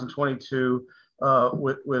 2022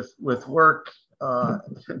 with work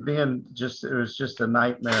being just, it was just a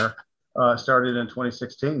nightmare. Started in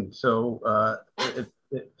 2016, so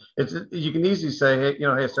it's you can easily say, hey,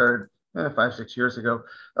 hey, it started 5-6 years ago,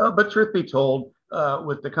 but truth be told,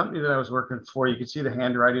 with the company that I was working for, you could see the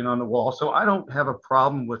handwriting on the wall. So I don't have a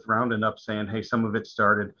problem with rounding up saying, hey, some of it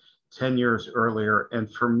started 10 years earlier,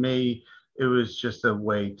 and for me, it was just a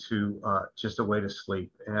way to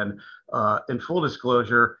sleep. And in full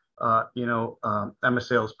disclosure, I'm a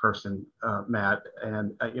salesperson, Matt,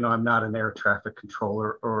 and I'm not an air traffic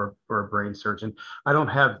controller or a brain surgeon. I don't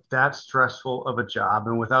have that stressful of a job,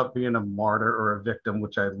 and without being a martyr or a victim,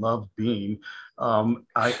 which I love being,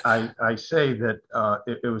 I say that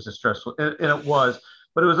it was a stressful, and it was,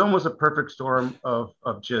 but it was almost a perfect storm of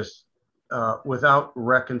just without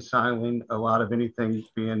reconciling a lot of anything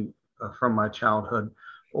being from my childhood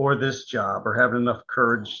or this job, or having enough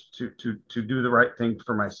courage to do the right thing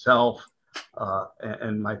for myself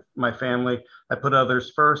and my family. I put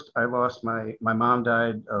others first. I lost my mom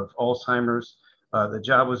died of Alzheimer's. The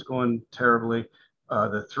job was going terribly.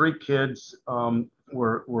 The 3 kids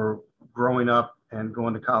were growing up and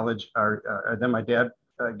going to college. Then my dad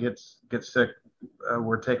gets sick.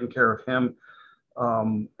 We're taking care of him.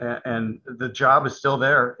 And the job is still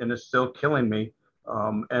there and it's still killing me.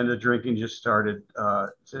 And the drinking just started,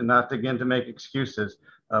 not again to make excuses,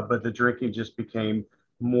 but the drinking just became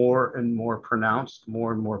more and more pronounced,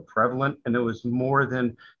 more and more prevalent. And it was more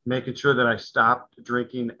than making sure that I stopped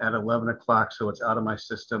drinking at 11 o'clock so it's out of my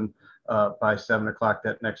system by 7 o'clock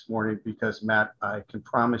that next morning. Because Matt, I can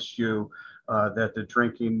promise you that the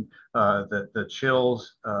drinking, the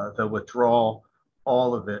chills, the withdrawal,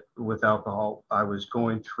 all of it with alcohol, I was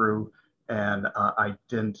going through, and I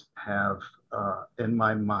didn't have in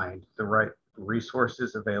my mind the right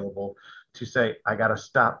resources available to say, I got to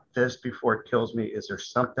stop this before it kills me. Is there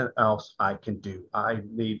something else I can do? I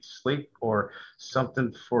need sleep or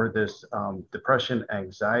something for this depression,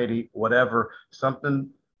 anxiety, whatever, something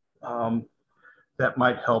that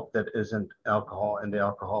might help that isn't alcohol. And the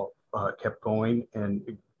alcohol kept going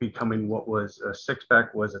and becoming what was a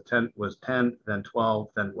 6-pack was 10, then 12,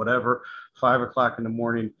 then whatever, 5 o'clock in the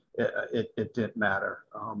morning. It didn't matter,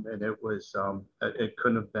 and it was it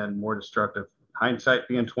couldn't have been more destructive. Hindsight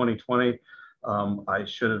being 2020, I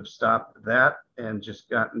should have stopped that and just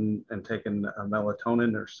gotten and taken a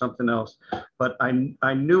melatonin or something else. But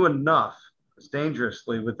I knew enough,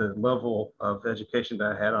 dangerously with the level of education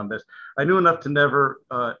that I had on this, I knew enough to never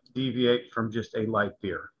deviate from just a light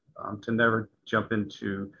beer, to never jump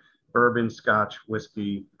into bourbon, scotch,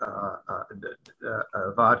 whiskey,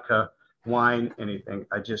 vodka, wine, anything.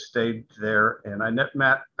 I just stayed there. And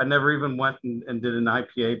Matt, I never even went and did an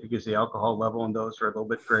IPA because the alcohol level in those are a little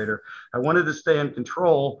bit greater. I wanted to stay in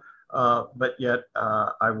control, but yet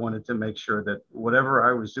I wanted to make sure that whatever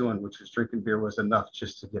I was doing, which was drinking beer, was enough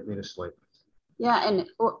just to get me to sleep. Yeah, and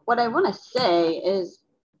what I want to say is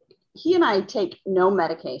he and I take no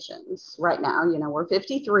medications right now. We're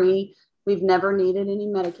 53. We've never needed any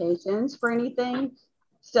medications for anything.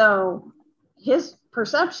 So his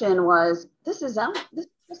perception was, this is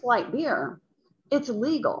light beer. It's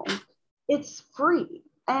legal. It's free.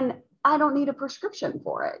 And I don't need a prescription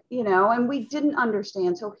for it, and we didn't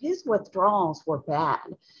understand. So his withdrawals were bad.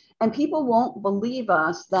 And people won't believe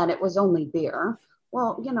us that it was only beer.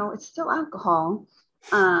 Well, it's still alcohol.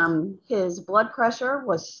 His blood pressure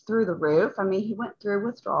was through the roof. I mean, he went through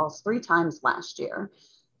withdrawals 3 times last year.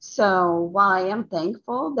 So while I am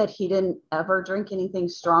thankful that he didn't ever drink anything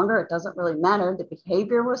stronger, it doesn't really matter. The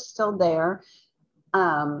behavior was still there,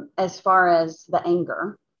 as far as the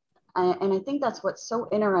anger. And I think that's what's so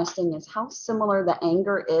interesting is how similar the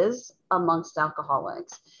anger is amongst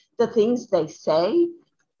alcoholics. The things they say,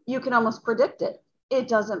 you can almost predict it. It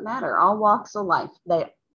doesn't matter. All walks of life,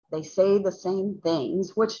 they say the same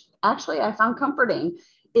things, which actually I found comforting.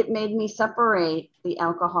 It made me separate the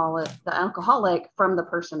alcoholic from the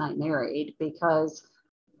person I married, because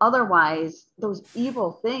otherwise those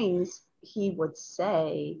evil things he would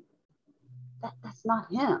say, that's not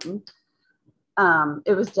him.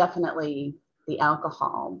 It was definitely the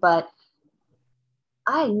alcohol, but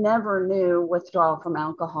I never knew withdrawal from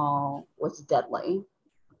alcohol was deadly.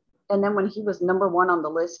 And then when he was number one on the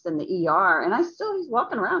list in the ER, and he's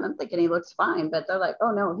walking around, I'm thinking he looks fine, but they're like,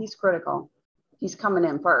 oh no, he's critical. He's coming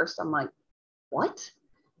in first. I'm like, what?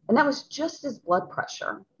 And that was just his blood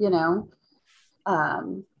pressure, you know?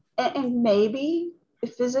 And maybe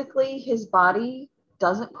physically his body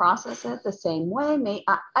doesn't process it the same way.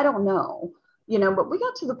 I don't know, you know, but we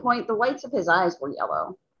got to the point, the whites of his eyes were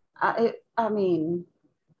yellow. I mean,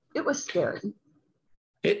 it was scary.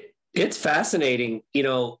 It's fascinating, you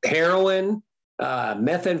know, heroin,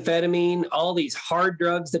 methamphetamine, all these hard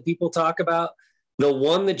drugs that people talk about. The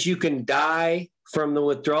one that you can die from the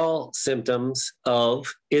withdrawal symptoms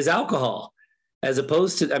of is alcohol, as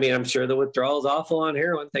opposed to, I mean, I'm sure the withdrawal is awful on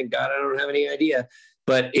heroin. Thank God I don't have any idea,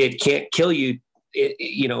 but it can't kill you,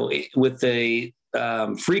 with the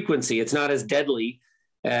frequency. It's not as deadly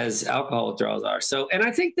as alcohol withdrawals are. So, and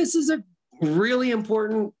I think this is a really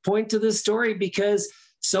important point to this story, because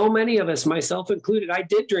so many of us, myself included, I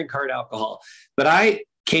did drink hard alcohol, but I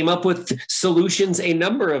came up with solutions a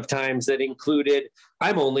number of times that included,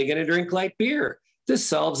 I'm only going to drink light beer. This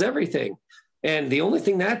solves everything. And the only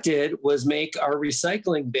thing that did was make our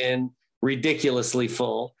recycling bin ridiculously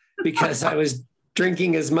full, because I was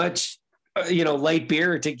drinking as much, light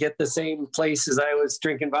beer to get the same place as I was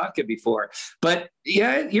drinking vodka before. But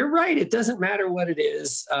yeah, you're right. It doesn't matter what it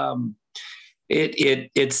is.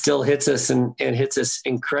 It still hits us and hits us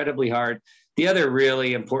incredibly hard. The other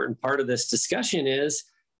really important part of this discussion is,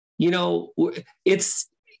 and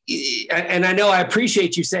I know I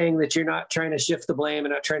appreciate you saying that you're not trying to shift the blame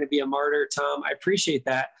and not trying to be a martyr, Tom. I appreciate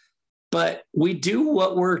that. But we do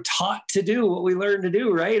what we're taught to do, what we learn to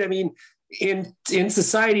do, right? I mean, in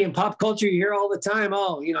society and pop culture, you hear all the time,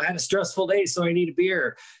 I had a stressful day, so I need a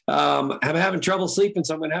beer. I'm having trouble sleeping,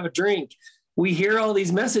 so I'm going to have a drink. We hear all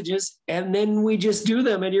these messages and then we just do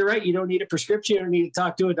them. And you're right. You don't need a prescription. You don't need to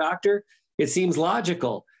talk to a doctor. It seems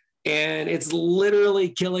logical. And it's literally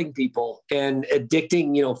killing people and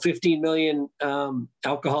addicting, 15 million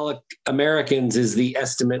alcoholic Americans is the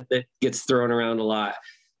estimate that gets thrown around a lot.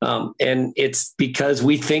 And it's because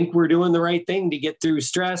we think we're doing the right thing to get through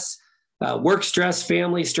stress, work stress,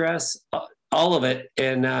 family stress, all of it.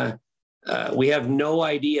 And we have no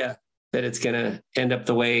idea that it's going to end up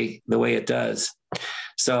the way it does.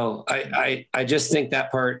 So I just think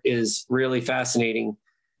that part is really fascinating.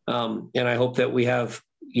 And I hope that we have,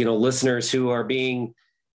 listeners who are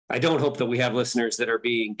I don't hope that we have listeners that are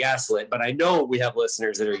being gaslit, but I know we have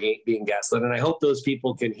listeners that are being gaslit. And I hope those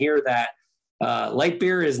people can hear that light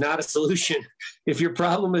beer is not a solution. If your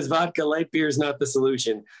problem is vodka, light beer is not the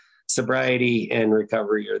solution. Sobriety and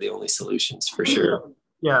recovery are the only solutions for sure.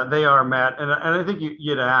 Yeah, they are, Matt. And I think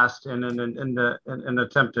you'd asked in an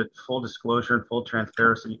attempt at full disclosure and full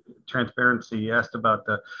transparency, you asked about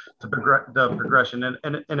the progression,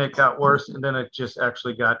 and it got worse, and then it just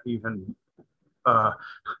actually got even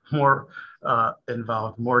more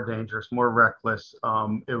involved, more dangerous, more reckless.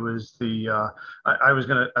 It was I was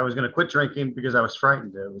gonna quit drinking because I was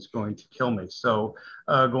frightened it was going to kill me. So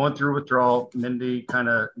going through withdrawal, Mindy kind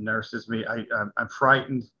of nurses me. I'm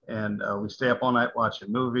frightened, and we stay up all night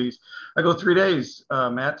watching movies. I go 3 days,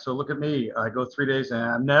 Matt. So look at me. I go 3 days, and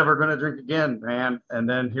I'm never gonna drink again, man. And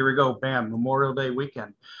then here we go, bam, Memorial Day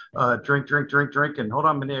weekend. Drink, and hold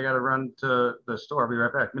on, Mindy, I gotta run to the store. I'll be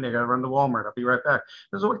right back. Mindy, I gotta run to Walmart. I'll be right back.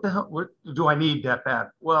 So what the hell? What do I need that bad?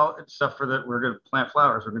 Well, it's stuff for that. We're gonna plant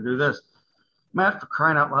flowers. We're gonna do this. Matt, for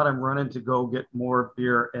crying out loud, I'm running to go get more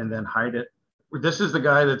beer and then hide it. This is the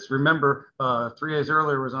guy that's, remember, 3 days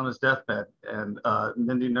earlier was on his deathbed, and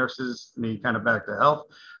Mindy nurses me kind of back to health.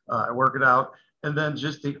 I work it out. And then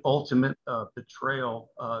just the ultimate betrayal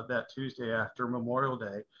that Tuesday after Memorial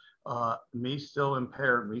Day, me still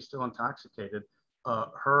impaired, me still intoxicated,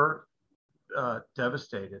 her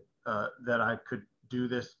devastated that I could do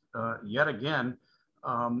this yet again.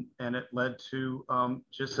 And it led to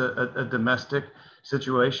just a domestic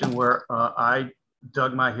situation where I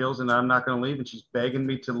dug my heels and I'm not going to leave. And she's begging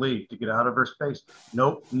me to leave, to get out of her space.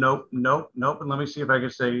 Nope. And let me see if I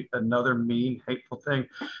can say another mean, hateful thing.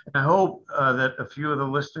 And I hope that a few of the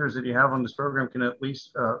listeners that you have on this program can at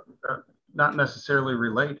least not necessarily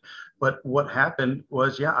relate. But what happened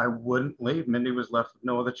was, I wouldn't leave. Mindy was left with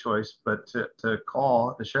no other choice but to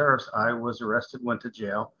call the sheriffs. I was arrested, went to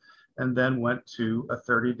jail, and then went to a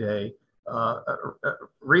 30-day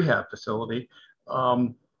rehab facility.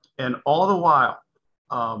 And all the while,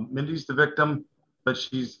 Mindy's the victim, but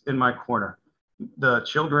she's in my corner. The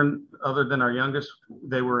children, other than our youngest,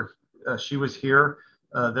 she was here.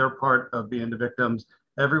 They're part of being the victims.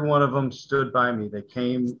 Every one of them stood by me. They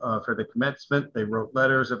came for the commencement. They wrote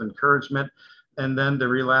letters of encouragement, and then the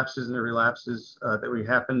relapses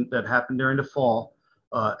that happened during the fall,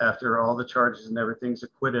 after all the charges and everything's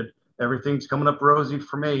acquitted, everything's coming up rosy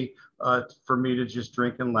for me. For me to just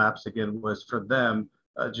drink and lapse again was for them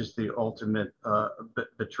just the ultimate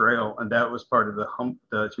betrayal, and that was part of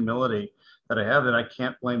the humility that I have, that I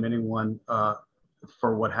can't blame anyone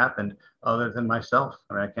for what happened other than myself.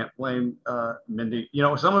 I mean, I can't blame Mindy. You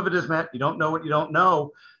know, some of it is, Matt, you don't know what you don't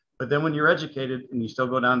know. But then when you're educated and you still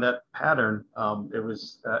go down that pattern, it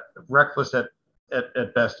was reckless at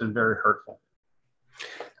best and very hurtful.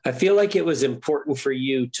 I feel like it was important for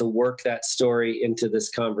you to work that story into this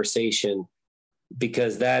conversation,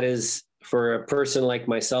 because that is, for a person like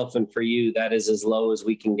myself and for you, that is as low as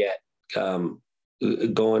we can get,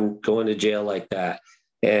 going to jail like that.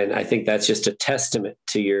 And I think that's just a testament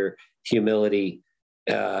to your humility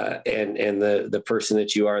and the person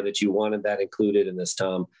that you are, that you wanted that included in this,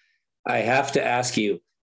 Tom. I have to ask you,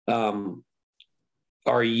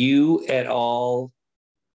 are you at all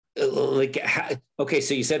okay,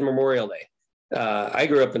 so you said Memorial Day. I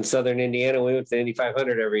grew up in Southern Indiana. We went to the Indy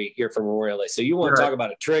 500 every year for Memorial Day. So you want to talk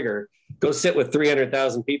about a trigger, go sit with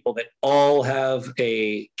 300,000 people that all have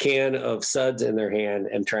a can of suds in their hand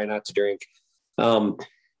and try not to drink.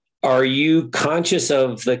 Are you conscious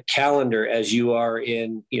of the calendar as you are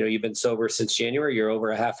in, you've been sober since January, you're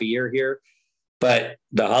over a half a year here, but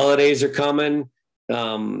the holidays are coming.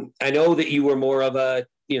 I know that you were more of a,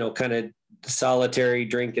 kind of solitary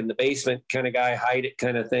drink in the basement kind of guy, hide it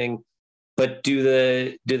kind of thing. But do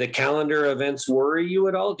the calendar events worry you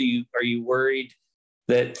at all? Are you worried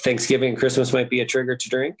that Thanksgiving and Christmas might be a trigger to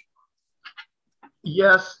drink?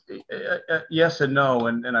 Yes, yes and no.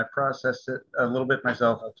 And I processed it a little bit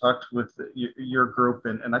myself. I've talked with your group,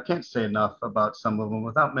 and I can't say enough about some of them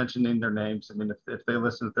without mentioning their names. I mean, if they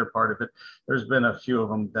listen, if they're part of it, there's been a few of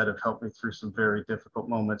them that have helped me through some very difficult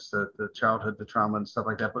moments, the childhood, the trauma and stuff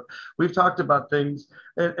like that. But we've talked about things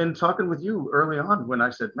and talking with you early on when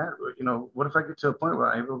I said, Matt, what if I get to a point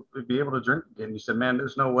where I will be able to drink again? You said, man,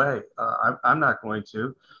 there's no way. I'm not going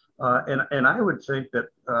to. And I would think that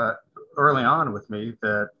early on with me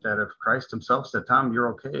that if Christ himself said, Tom, you're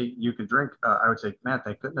okay, you can drink, I would say, man,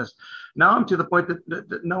 thank goodness. Now I'm to the point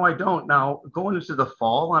that no, I don't. Now going into the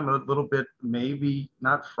fall, I'm a little bit maybe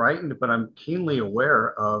not frightened, but I'm keenly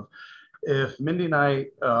aware of if Mindy and I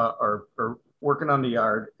are working on the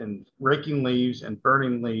yard and raking leaves and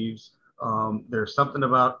burning leaves. There's something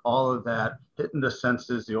about all of that hitting the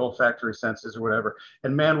senses, the olfactory senses or whatever.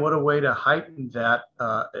 And man, what a way to heighten that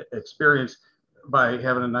experience by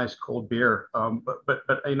having a nice cold beer.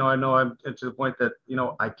 But I know I'm to the point that,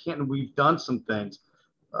 I can't, we've done some things,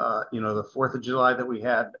 the 4th of July that we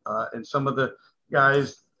had, and some of the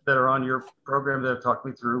guys that are on your program that have talked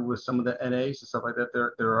me through with some of the NAs and stuff like that,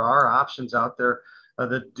 there are options out there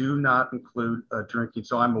that do not include drinking.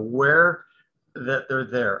 So I'm aware that they're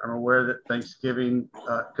there. I'm aware that Thanksgiving,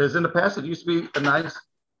 because in the past it used to be a nice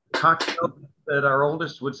cocktail that our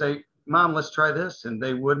oldest would say, Mom, let's try this, and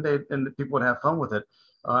they would, and the people would have fun with it.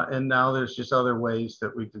 And now there's just other ways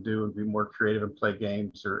that we can do and be more creative and play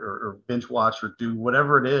games or binge watch or do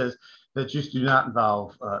whatever it is that just do not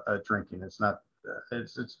involve drinking. It's not.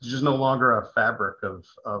 It's just no longer a fabric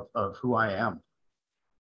of who I am.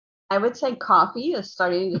 I would say coffee is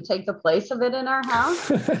starting to take the place of it in our house.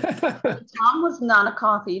 Tom was not a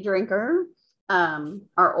coffee drinker.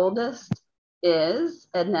 Our oldest is,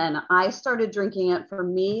 and then I started drinking it. For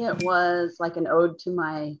me, it was like an ode to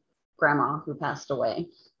my grandma who passed away.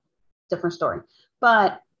 Different story.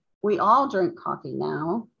 But we all drink coffee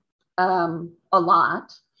now, a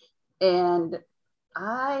lot. And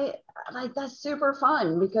I like, that's super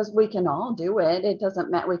fun because we can all do it. It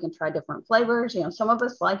doesn't matter. We can try different flavors. Some of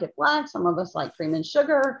us like it black, some of us like cream and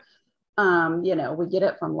sugar. We get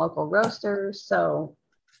it from local roasters. So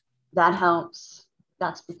that helps.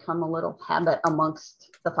 That's become a little habit amongst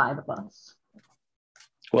the 5 of us.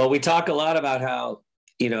 Well, we talk a lot about how,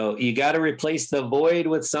 you got to replace the void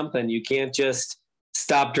with something. You can't just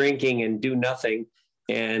stop drinking and do nothing.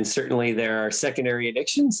 And certainly there are secondary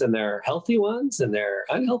addictions, and there are healthy ones, and there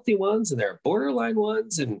are unhealthy ones, and there are borderline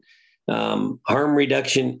ones. And harm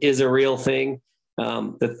reduction is a real thing.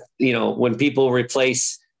 When people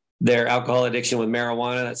replace their alcohol addiction with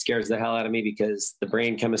marijuana, that scares the hell out of me because the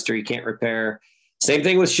brain chemistry can't repair. Same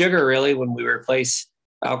thing with sugar, really. When we replace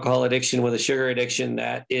alcohol addiction with a sugar addiction,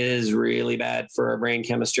 that is really bad for our brain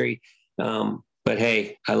chemistry. But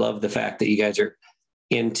hey, I love the fact that you guys are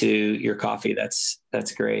into your coffee. That's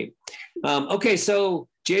great. Okay. So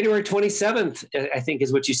January 27th, I think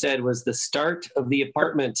is what you said, was the start of the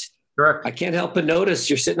apartment Correct. I can't help but notice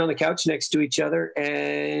you're sitting on the couch next to each other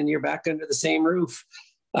and you're back under the same roof.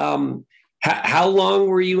 How long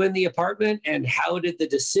were you in the apartment, and how did the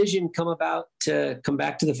decision come about to come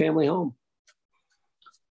back to the family home?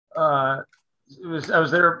 I was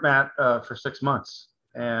there, Matt, for 6 months,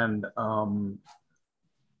 and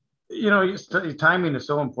timing is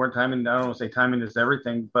so important. Timing, I don't want to say timing is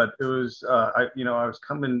everything, but it was, I was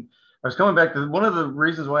coming back to one of the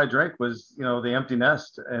reasons why I drank was, the empty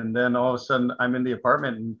nest. And then all of a sudden I'm in the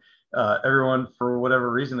apartment, and everyone, for whatever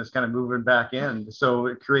reason, is kind of moving back in. So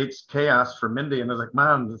it creates chaos for Mindy. And I was like,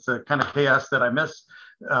 man, it's a kind of chaos that I miss.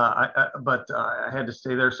 But I had to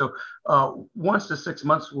stay there. So once the 6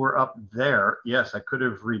 months were up there, yes, I could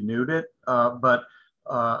have renewed it. But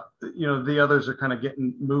the others are kind of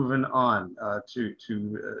moving on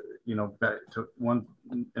back to one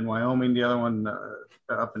in Wyoming, the other one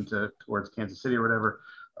up towards Kansas City or whatever.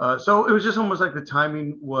 So it was just almost like the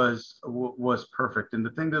timing was perfect. And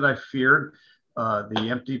the thing that I feared, the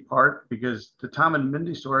empty part, because the Tom and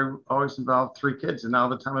Mindy story always involved 3 kids, and now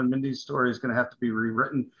the Tom and Mindy story is going to have to be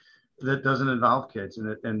rewritten that doesn't involve kids.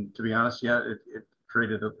 And to be honest, it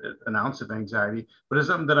created an ounce of anxiety, but it's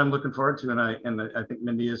something that I'm looking forward to, and I think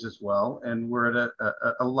Mindy is as well. And we're at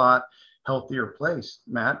a lot healthier place,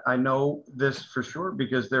 Matt. I know this for sure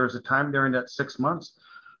because there was a time during that 6 months,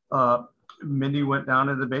 Mindy went down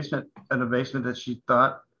in a basement that she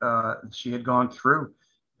thought she had gone through,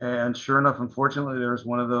 and sure enough, unfortunately, there was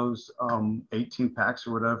one of those 18 packs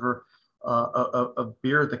or whatever of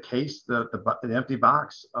beer, the case, the empty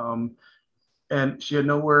box. And she had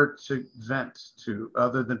nowhere to vent to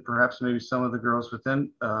other than perhaps maybe some of the girls within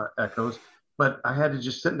Echoes. But I had to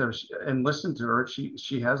just sit there and listen to her.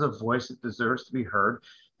 She has a voice that deserves to be heard.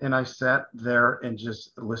 And I sat there and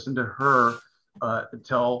just listened to her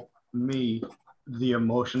tell me the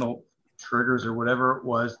emotional triggers or whatever it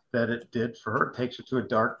was that it did for her. It takes her to a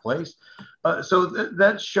dark place. So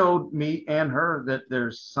that showed me and her that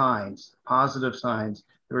there's signs, positive signs.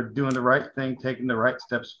 We're doing the right thing, taking the right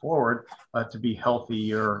steps forward to be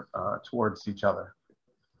healthier towards each other.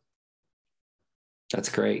 That's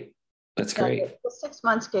great. That's great. The 6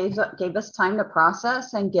 months gave us time to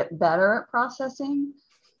process and get better at processing.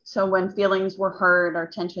 So when feelings were hurt or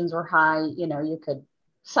tensions were high, you could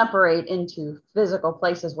separate into physical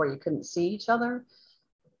places where you couldn't see each other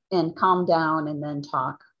and calm down and then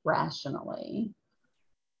talk rationally.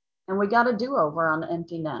 And we got a do-over on the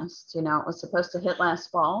empty nest. It was supposed to hit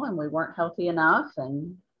last fall and we weren't healthy enough.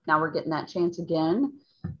 And now we're getting that chance again.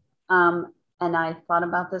 And I thought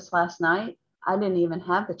about this last night. I didn't even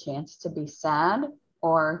have the chance to be sad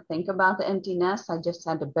or think about the empty nest. I just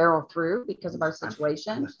had to barrel through because of our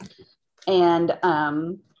situation. And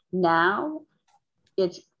now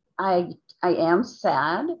I am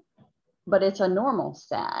sad, but it's a normal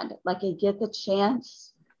sad. Like I get the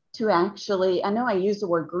chance to actually, I know I use the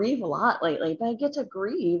word grieve a lot lately, but I get to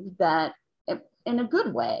grieve that in a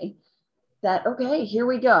good way, that, okay, here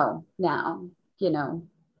we go. Now,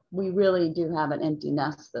 we really do have an empty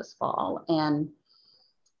nest this fall, and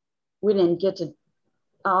we didn't get to,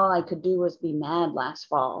 all I could do was be mad last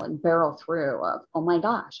fall and barrel through of, oh my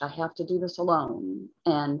gosh, I have to do this alone.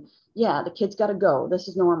 And yeah, the kids got to go. This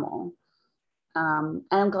is normal. And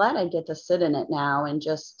I'm glad I get to sit in it now and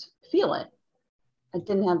just feel it. I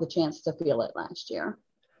didn't have the chance to feel it last year.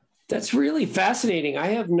 That's really fascinating. I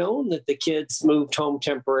have known that the kids moved home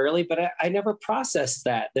temporarily, but I never processed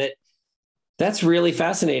that. That's really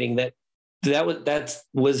fascinating. That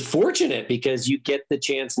was fortunate because you get the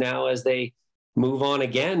chance now as they move on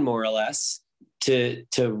again, more or less, to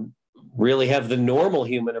really have the normal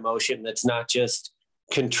human emotion that's not just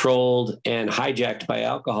controlled and hijacked by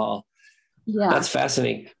alcohol. Yeah, that's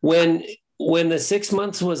fascinating. When the 6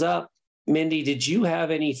 months was up, Mindy, did you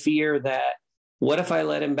have any fear that what if I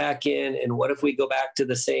let him back in, and what if we go back to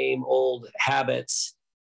the same old habits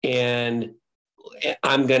and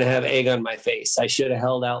I'm going to have egg on my face? I should have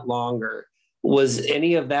held out longer. Was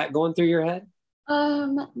any of that going through your head?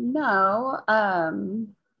 No. I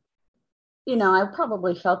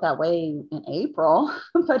probably felt that way in April,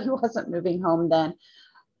 but he wasn't moving home then.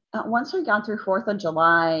 Once we got through 4th of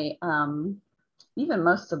July, even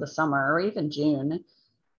most of the summer or even June,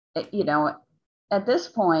 at this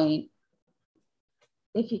point,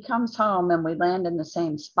 if he comes home and we land in the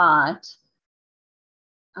same spot,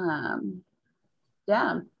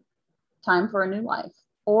 yeah, time for a new life.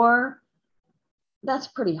 Or that's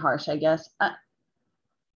pretty harsh, I guess.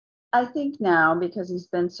 I think now, because he's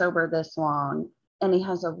been sober this long and he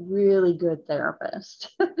has a really good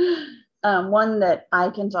therapist, one that I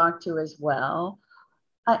can talk to as well,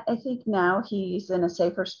 I think now he's in a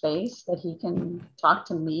safer space that he can talk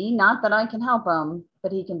to me. Not that I can help him,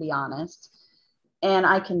 but he can be honest and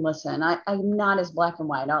I can listen. I'm not as black and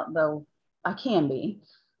white, although I can be.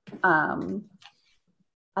 Um,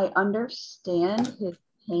 I understand his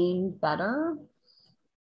pain better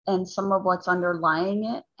and some of what's underlying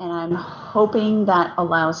it. And I'm hoping that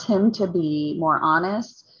allows him to be more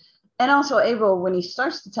honest and also able, when he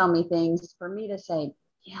starts to tell me things, for me to say,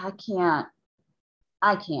 yeah,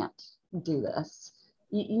 I can't do this.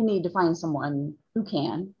 You need to find someone who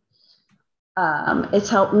can. It's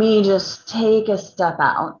helped me just take a step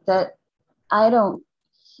out that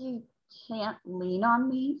he can't lean on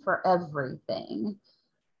me for everything.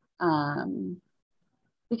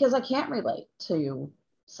 Because I can't relate to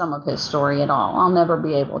some of his story at all. I'll never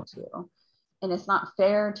be able to. And it's not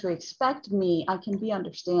fair to expect me. I can be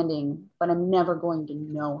understanding, but I'm never going to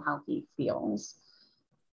know how he feels.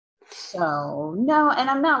 So, no, and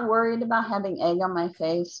I'm not worried about having egg on my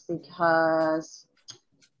face because,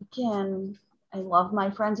 again, I love my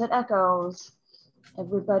friends at Echoes.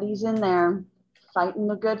 Everybody's in there fighting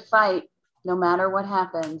the good fight, no matter what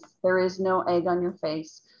happens. There is no egg on your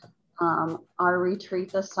face. Our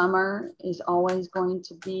retreat this summer is always going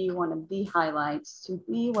to be one of the highlights, to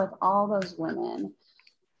be with all those women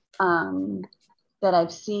that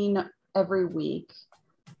I've seen every week.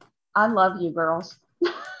 I love you, girls.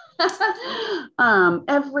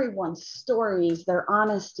 Everyone's stories, their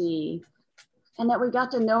honesty, and that we got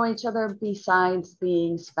to know each other besides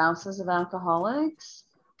being spouses of alcoholics.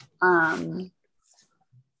 I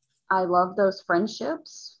love those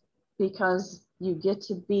friendships because you get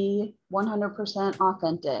to be 100%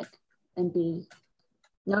 authentic and be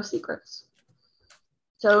no secrets.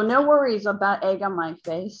 So no worries about egg on my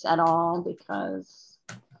face at all because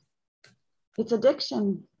it's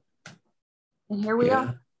addiction. And here we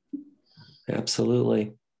are.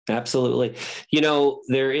 Absolutely. Absolutely. You know,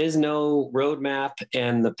 there is no roadmap,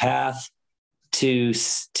 and the path to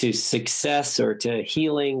success or to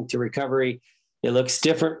healing, to recovery, it looks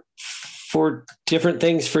different for different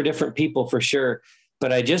things for different people, for sure.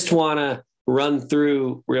 But I just want to run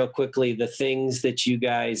through real quickly the things that you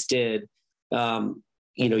guys did.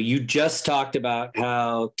 You know, you just talked about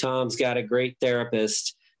how Tom's got a great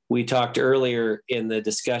therapist. We talked earlier in the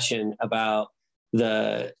discussion about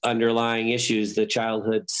the underlying issues, the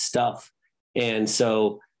childhood stuff. And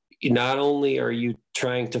so not only are you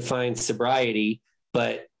trying to find sobriety,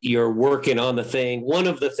 but you're working on one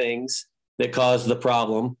of the things that caused the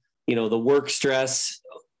problem. You know, the work stress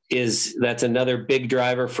that's another big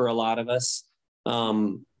driver for a lot of us.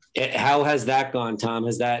 How has that gone, Tom?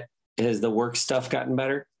 Has the work stuff gotten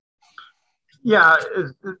better? Yeah,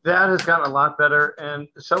 that has gotten a lot better. And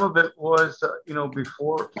some of it was,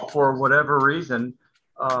 before, for whatever reason,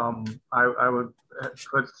 I would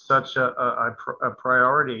put such a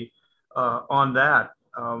priority on that,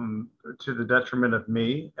 to the detriment of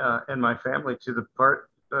me and my family, to the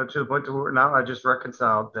point to where now I just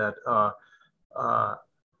reconciled that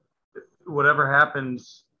whatever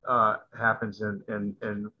happens, happens,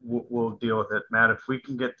 and we'll deal with it. Matt, if we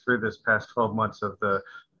can get through this past 12 months of the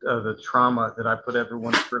trauma that I put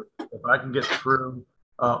everyone through, if I can get through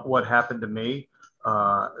what happened to me,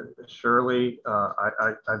 surely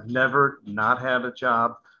I've never not had a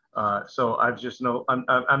job. So I've just know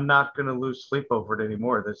I'm not going to lose sleep over it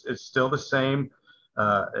anymore. It's still the same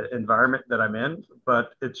environment that I'm in,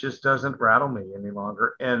 but it just doesn't rattle me any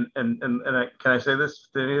longer. And can I say this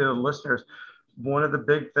to any of the listeners? One of the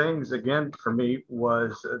big things, again, for me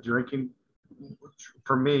was drinking.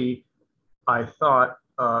 For me, I thought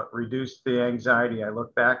reduced the anxiety. I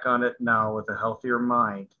look back on it now with a healthier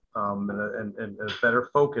mind and a better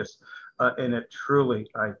focus. And it truly,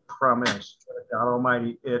 I promise, God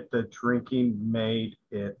Almighty, the drinking made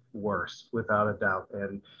it worse, without a doubt.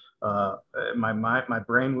 And my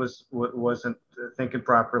brain wasn't thinking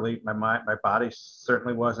properly. My body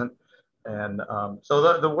certainly wasn't. And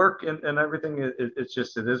so the work and everything, it's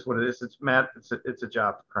is what it is. It's Matt. It's a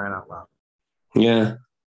job, crying out loud. Yeah.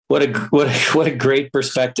 What a great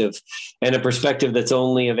perspective, and a perspective that's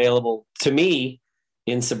only available to me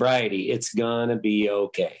in sobriety. It's gonna be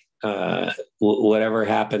okay. Whatever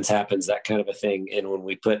happens, that kind of a thing. And when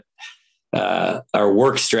we put our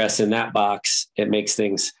work stress in that box, it makes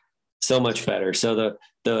things so much better. So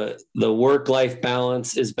the work-life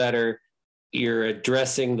balance is better. You're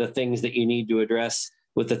addressing the things that you need to address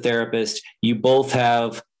with the therapist. You both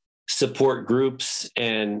have support groups.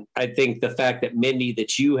 And I think the fact that, Mindy,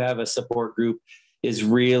 that you have a support group is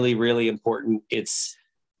really, really important. It's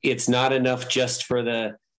not enough just for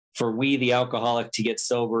we, the alcoholic, to get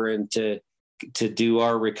sober and to to do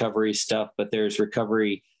our recovery stuff, but there's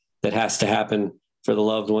recovery that has to happen for the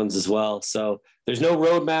loved ones as well. So there's no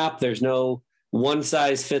roadmap. There's no one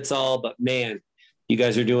size fits all, but man, you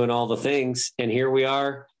guys are doing all the things. And here we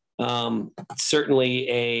are. Certainly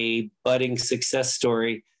a budding success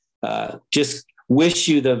story. Just wish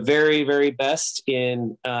you the very, very best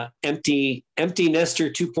in empty nester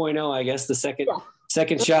 2.0, I guess, the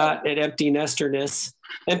second shot at empty nesterness.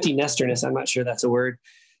 I'm not sure that's a word.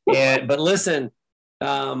 But listen,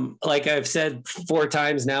 like I've said 4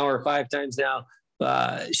 times now or 5 times now,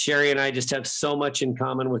 Sherry and I just have so much in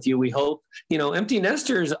common with you. We hope, empty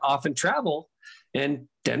nesters often travel, and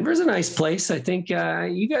Denver's a nice place. I think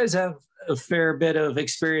you guys have a fair bit of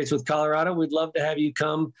experience with Colorado. We'd love to have you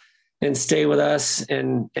come and stay with us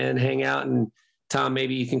and hang out. And Tom,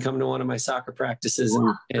 maybe you can come to one of my soccer practices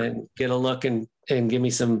and get a look and give me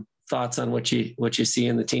some thoughts on what you see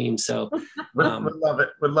in the team. So would love it.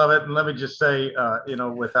 And let me just say,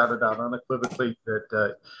 without a doubt, unequivocally,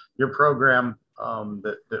 that your program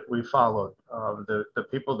that we followed, the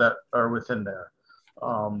people that are within there,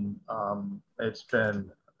 it's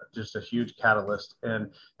been just a huge catalyst.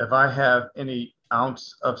 And if I have any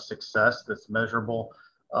ounce of success that's measurable,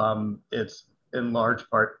 it's in large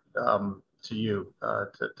part to you,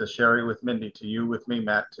 to Sherry with Mindy, to you with me,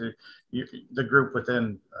 Matt, to you, the group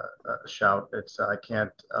within Shout. It's I can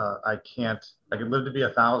live to be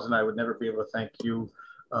 1,000. I would never be able to thank you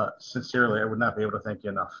sincerely. I would not be able to thank you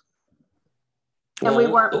enough. And we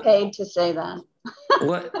weren't paid to say that.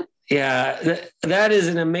 What? Yeah, that is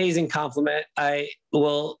an amazing compliment. I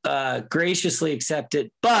will graciously accept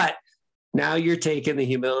it, but now you're taking the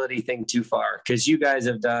humility thing too far, because you guys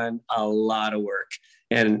have done a lot of work,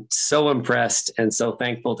 and so impressed and so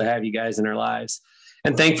thankful to have you guys in our lives,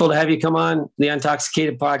 and thankful to have you come on the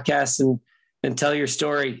Untoxicated podcast and tell your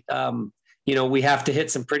story. We have to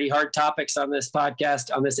hit some pretty hard topics on this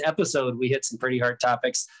podcast. On this episode, we hit some pretty hard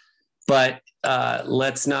topics, but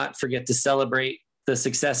let's not forget to celebrate the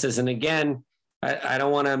successes. And again, I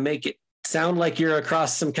don't want to make it sound like you're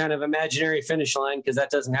across some kind of imaginary finish line, because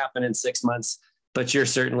that doesn't happen in 6 months, but you're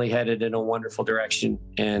certainly headed in a wonderful direction.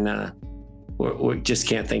 And we just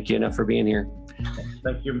can't thank you enough for being here.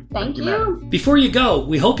 Thank you. Thank you. Before you go,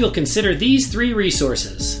 we hope you'll consider these 3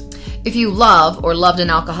 resources. If you love or loved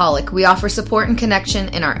an alcoholic, we offer support and connection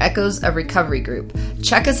in our Echoes of Recovery group.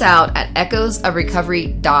 Check us out at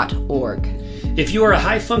echoesofrecovery.org. If you are a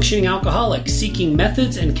high-functioning alcoholic seeking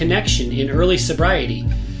methods and connection in early sobriety,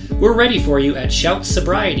 we're ready for you at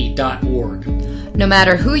shoutsobriety.org. No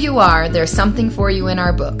matter who you are, there's something for you in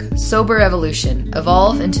our book, Sober Evolution.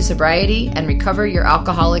 Evolve into sobriety and recover your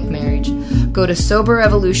alcoholic marriage. Go to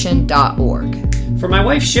soberevolution.org. For my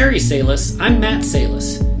wife, Sherry Salis, I'm Matt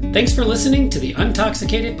Salis. Thanks for listening to the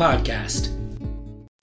Untoxicated Podcast.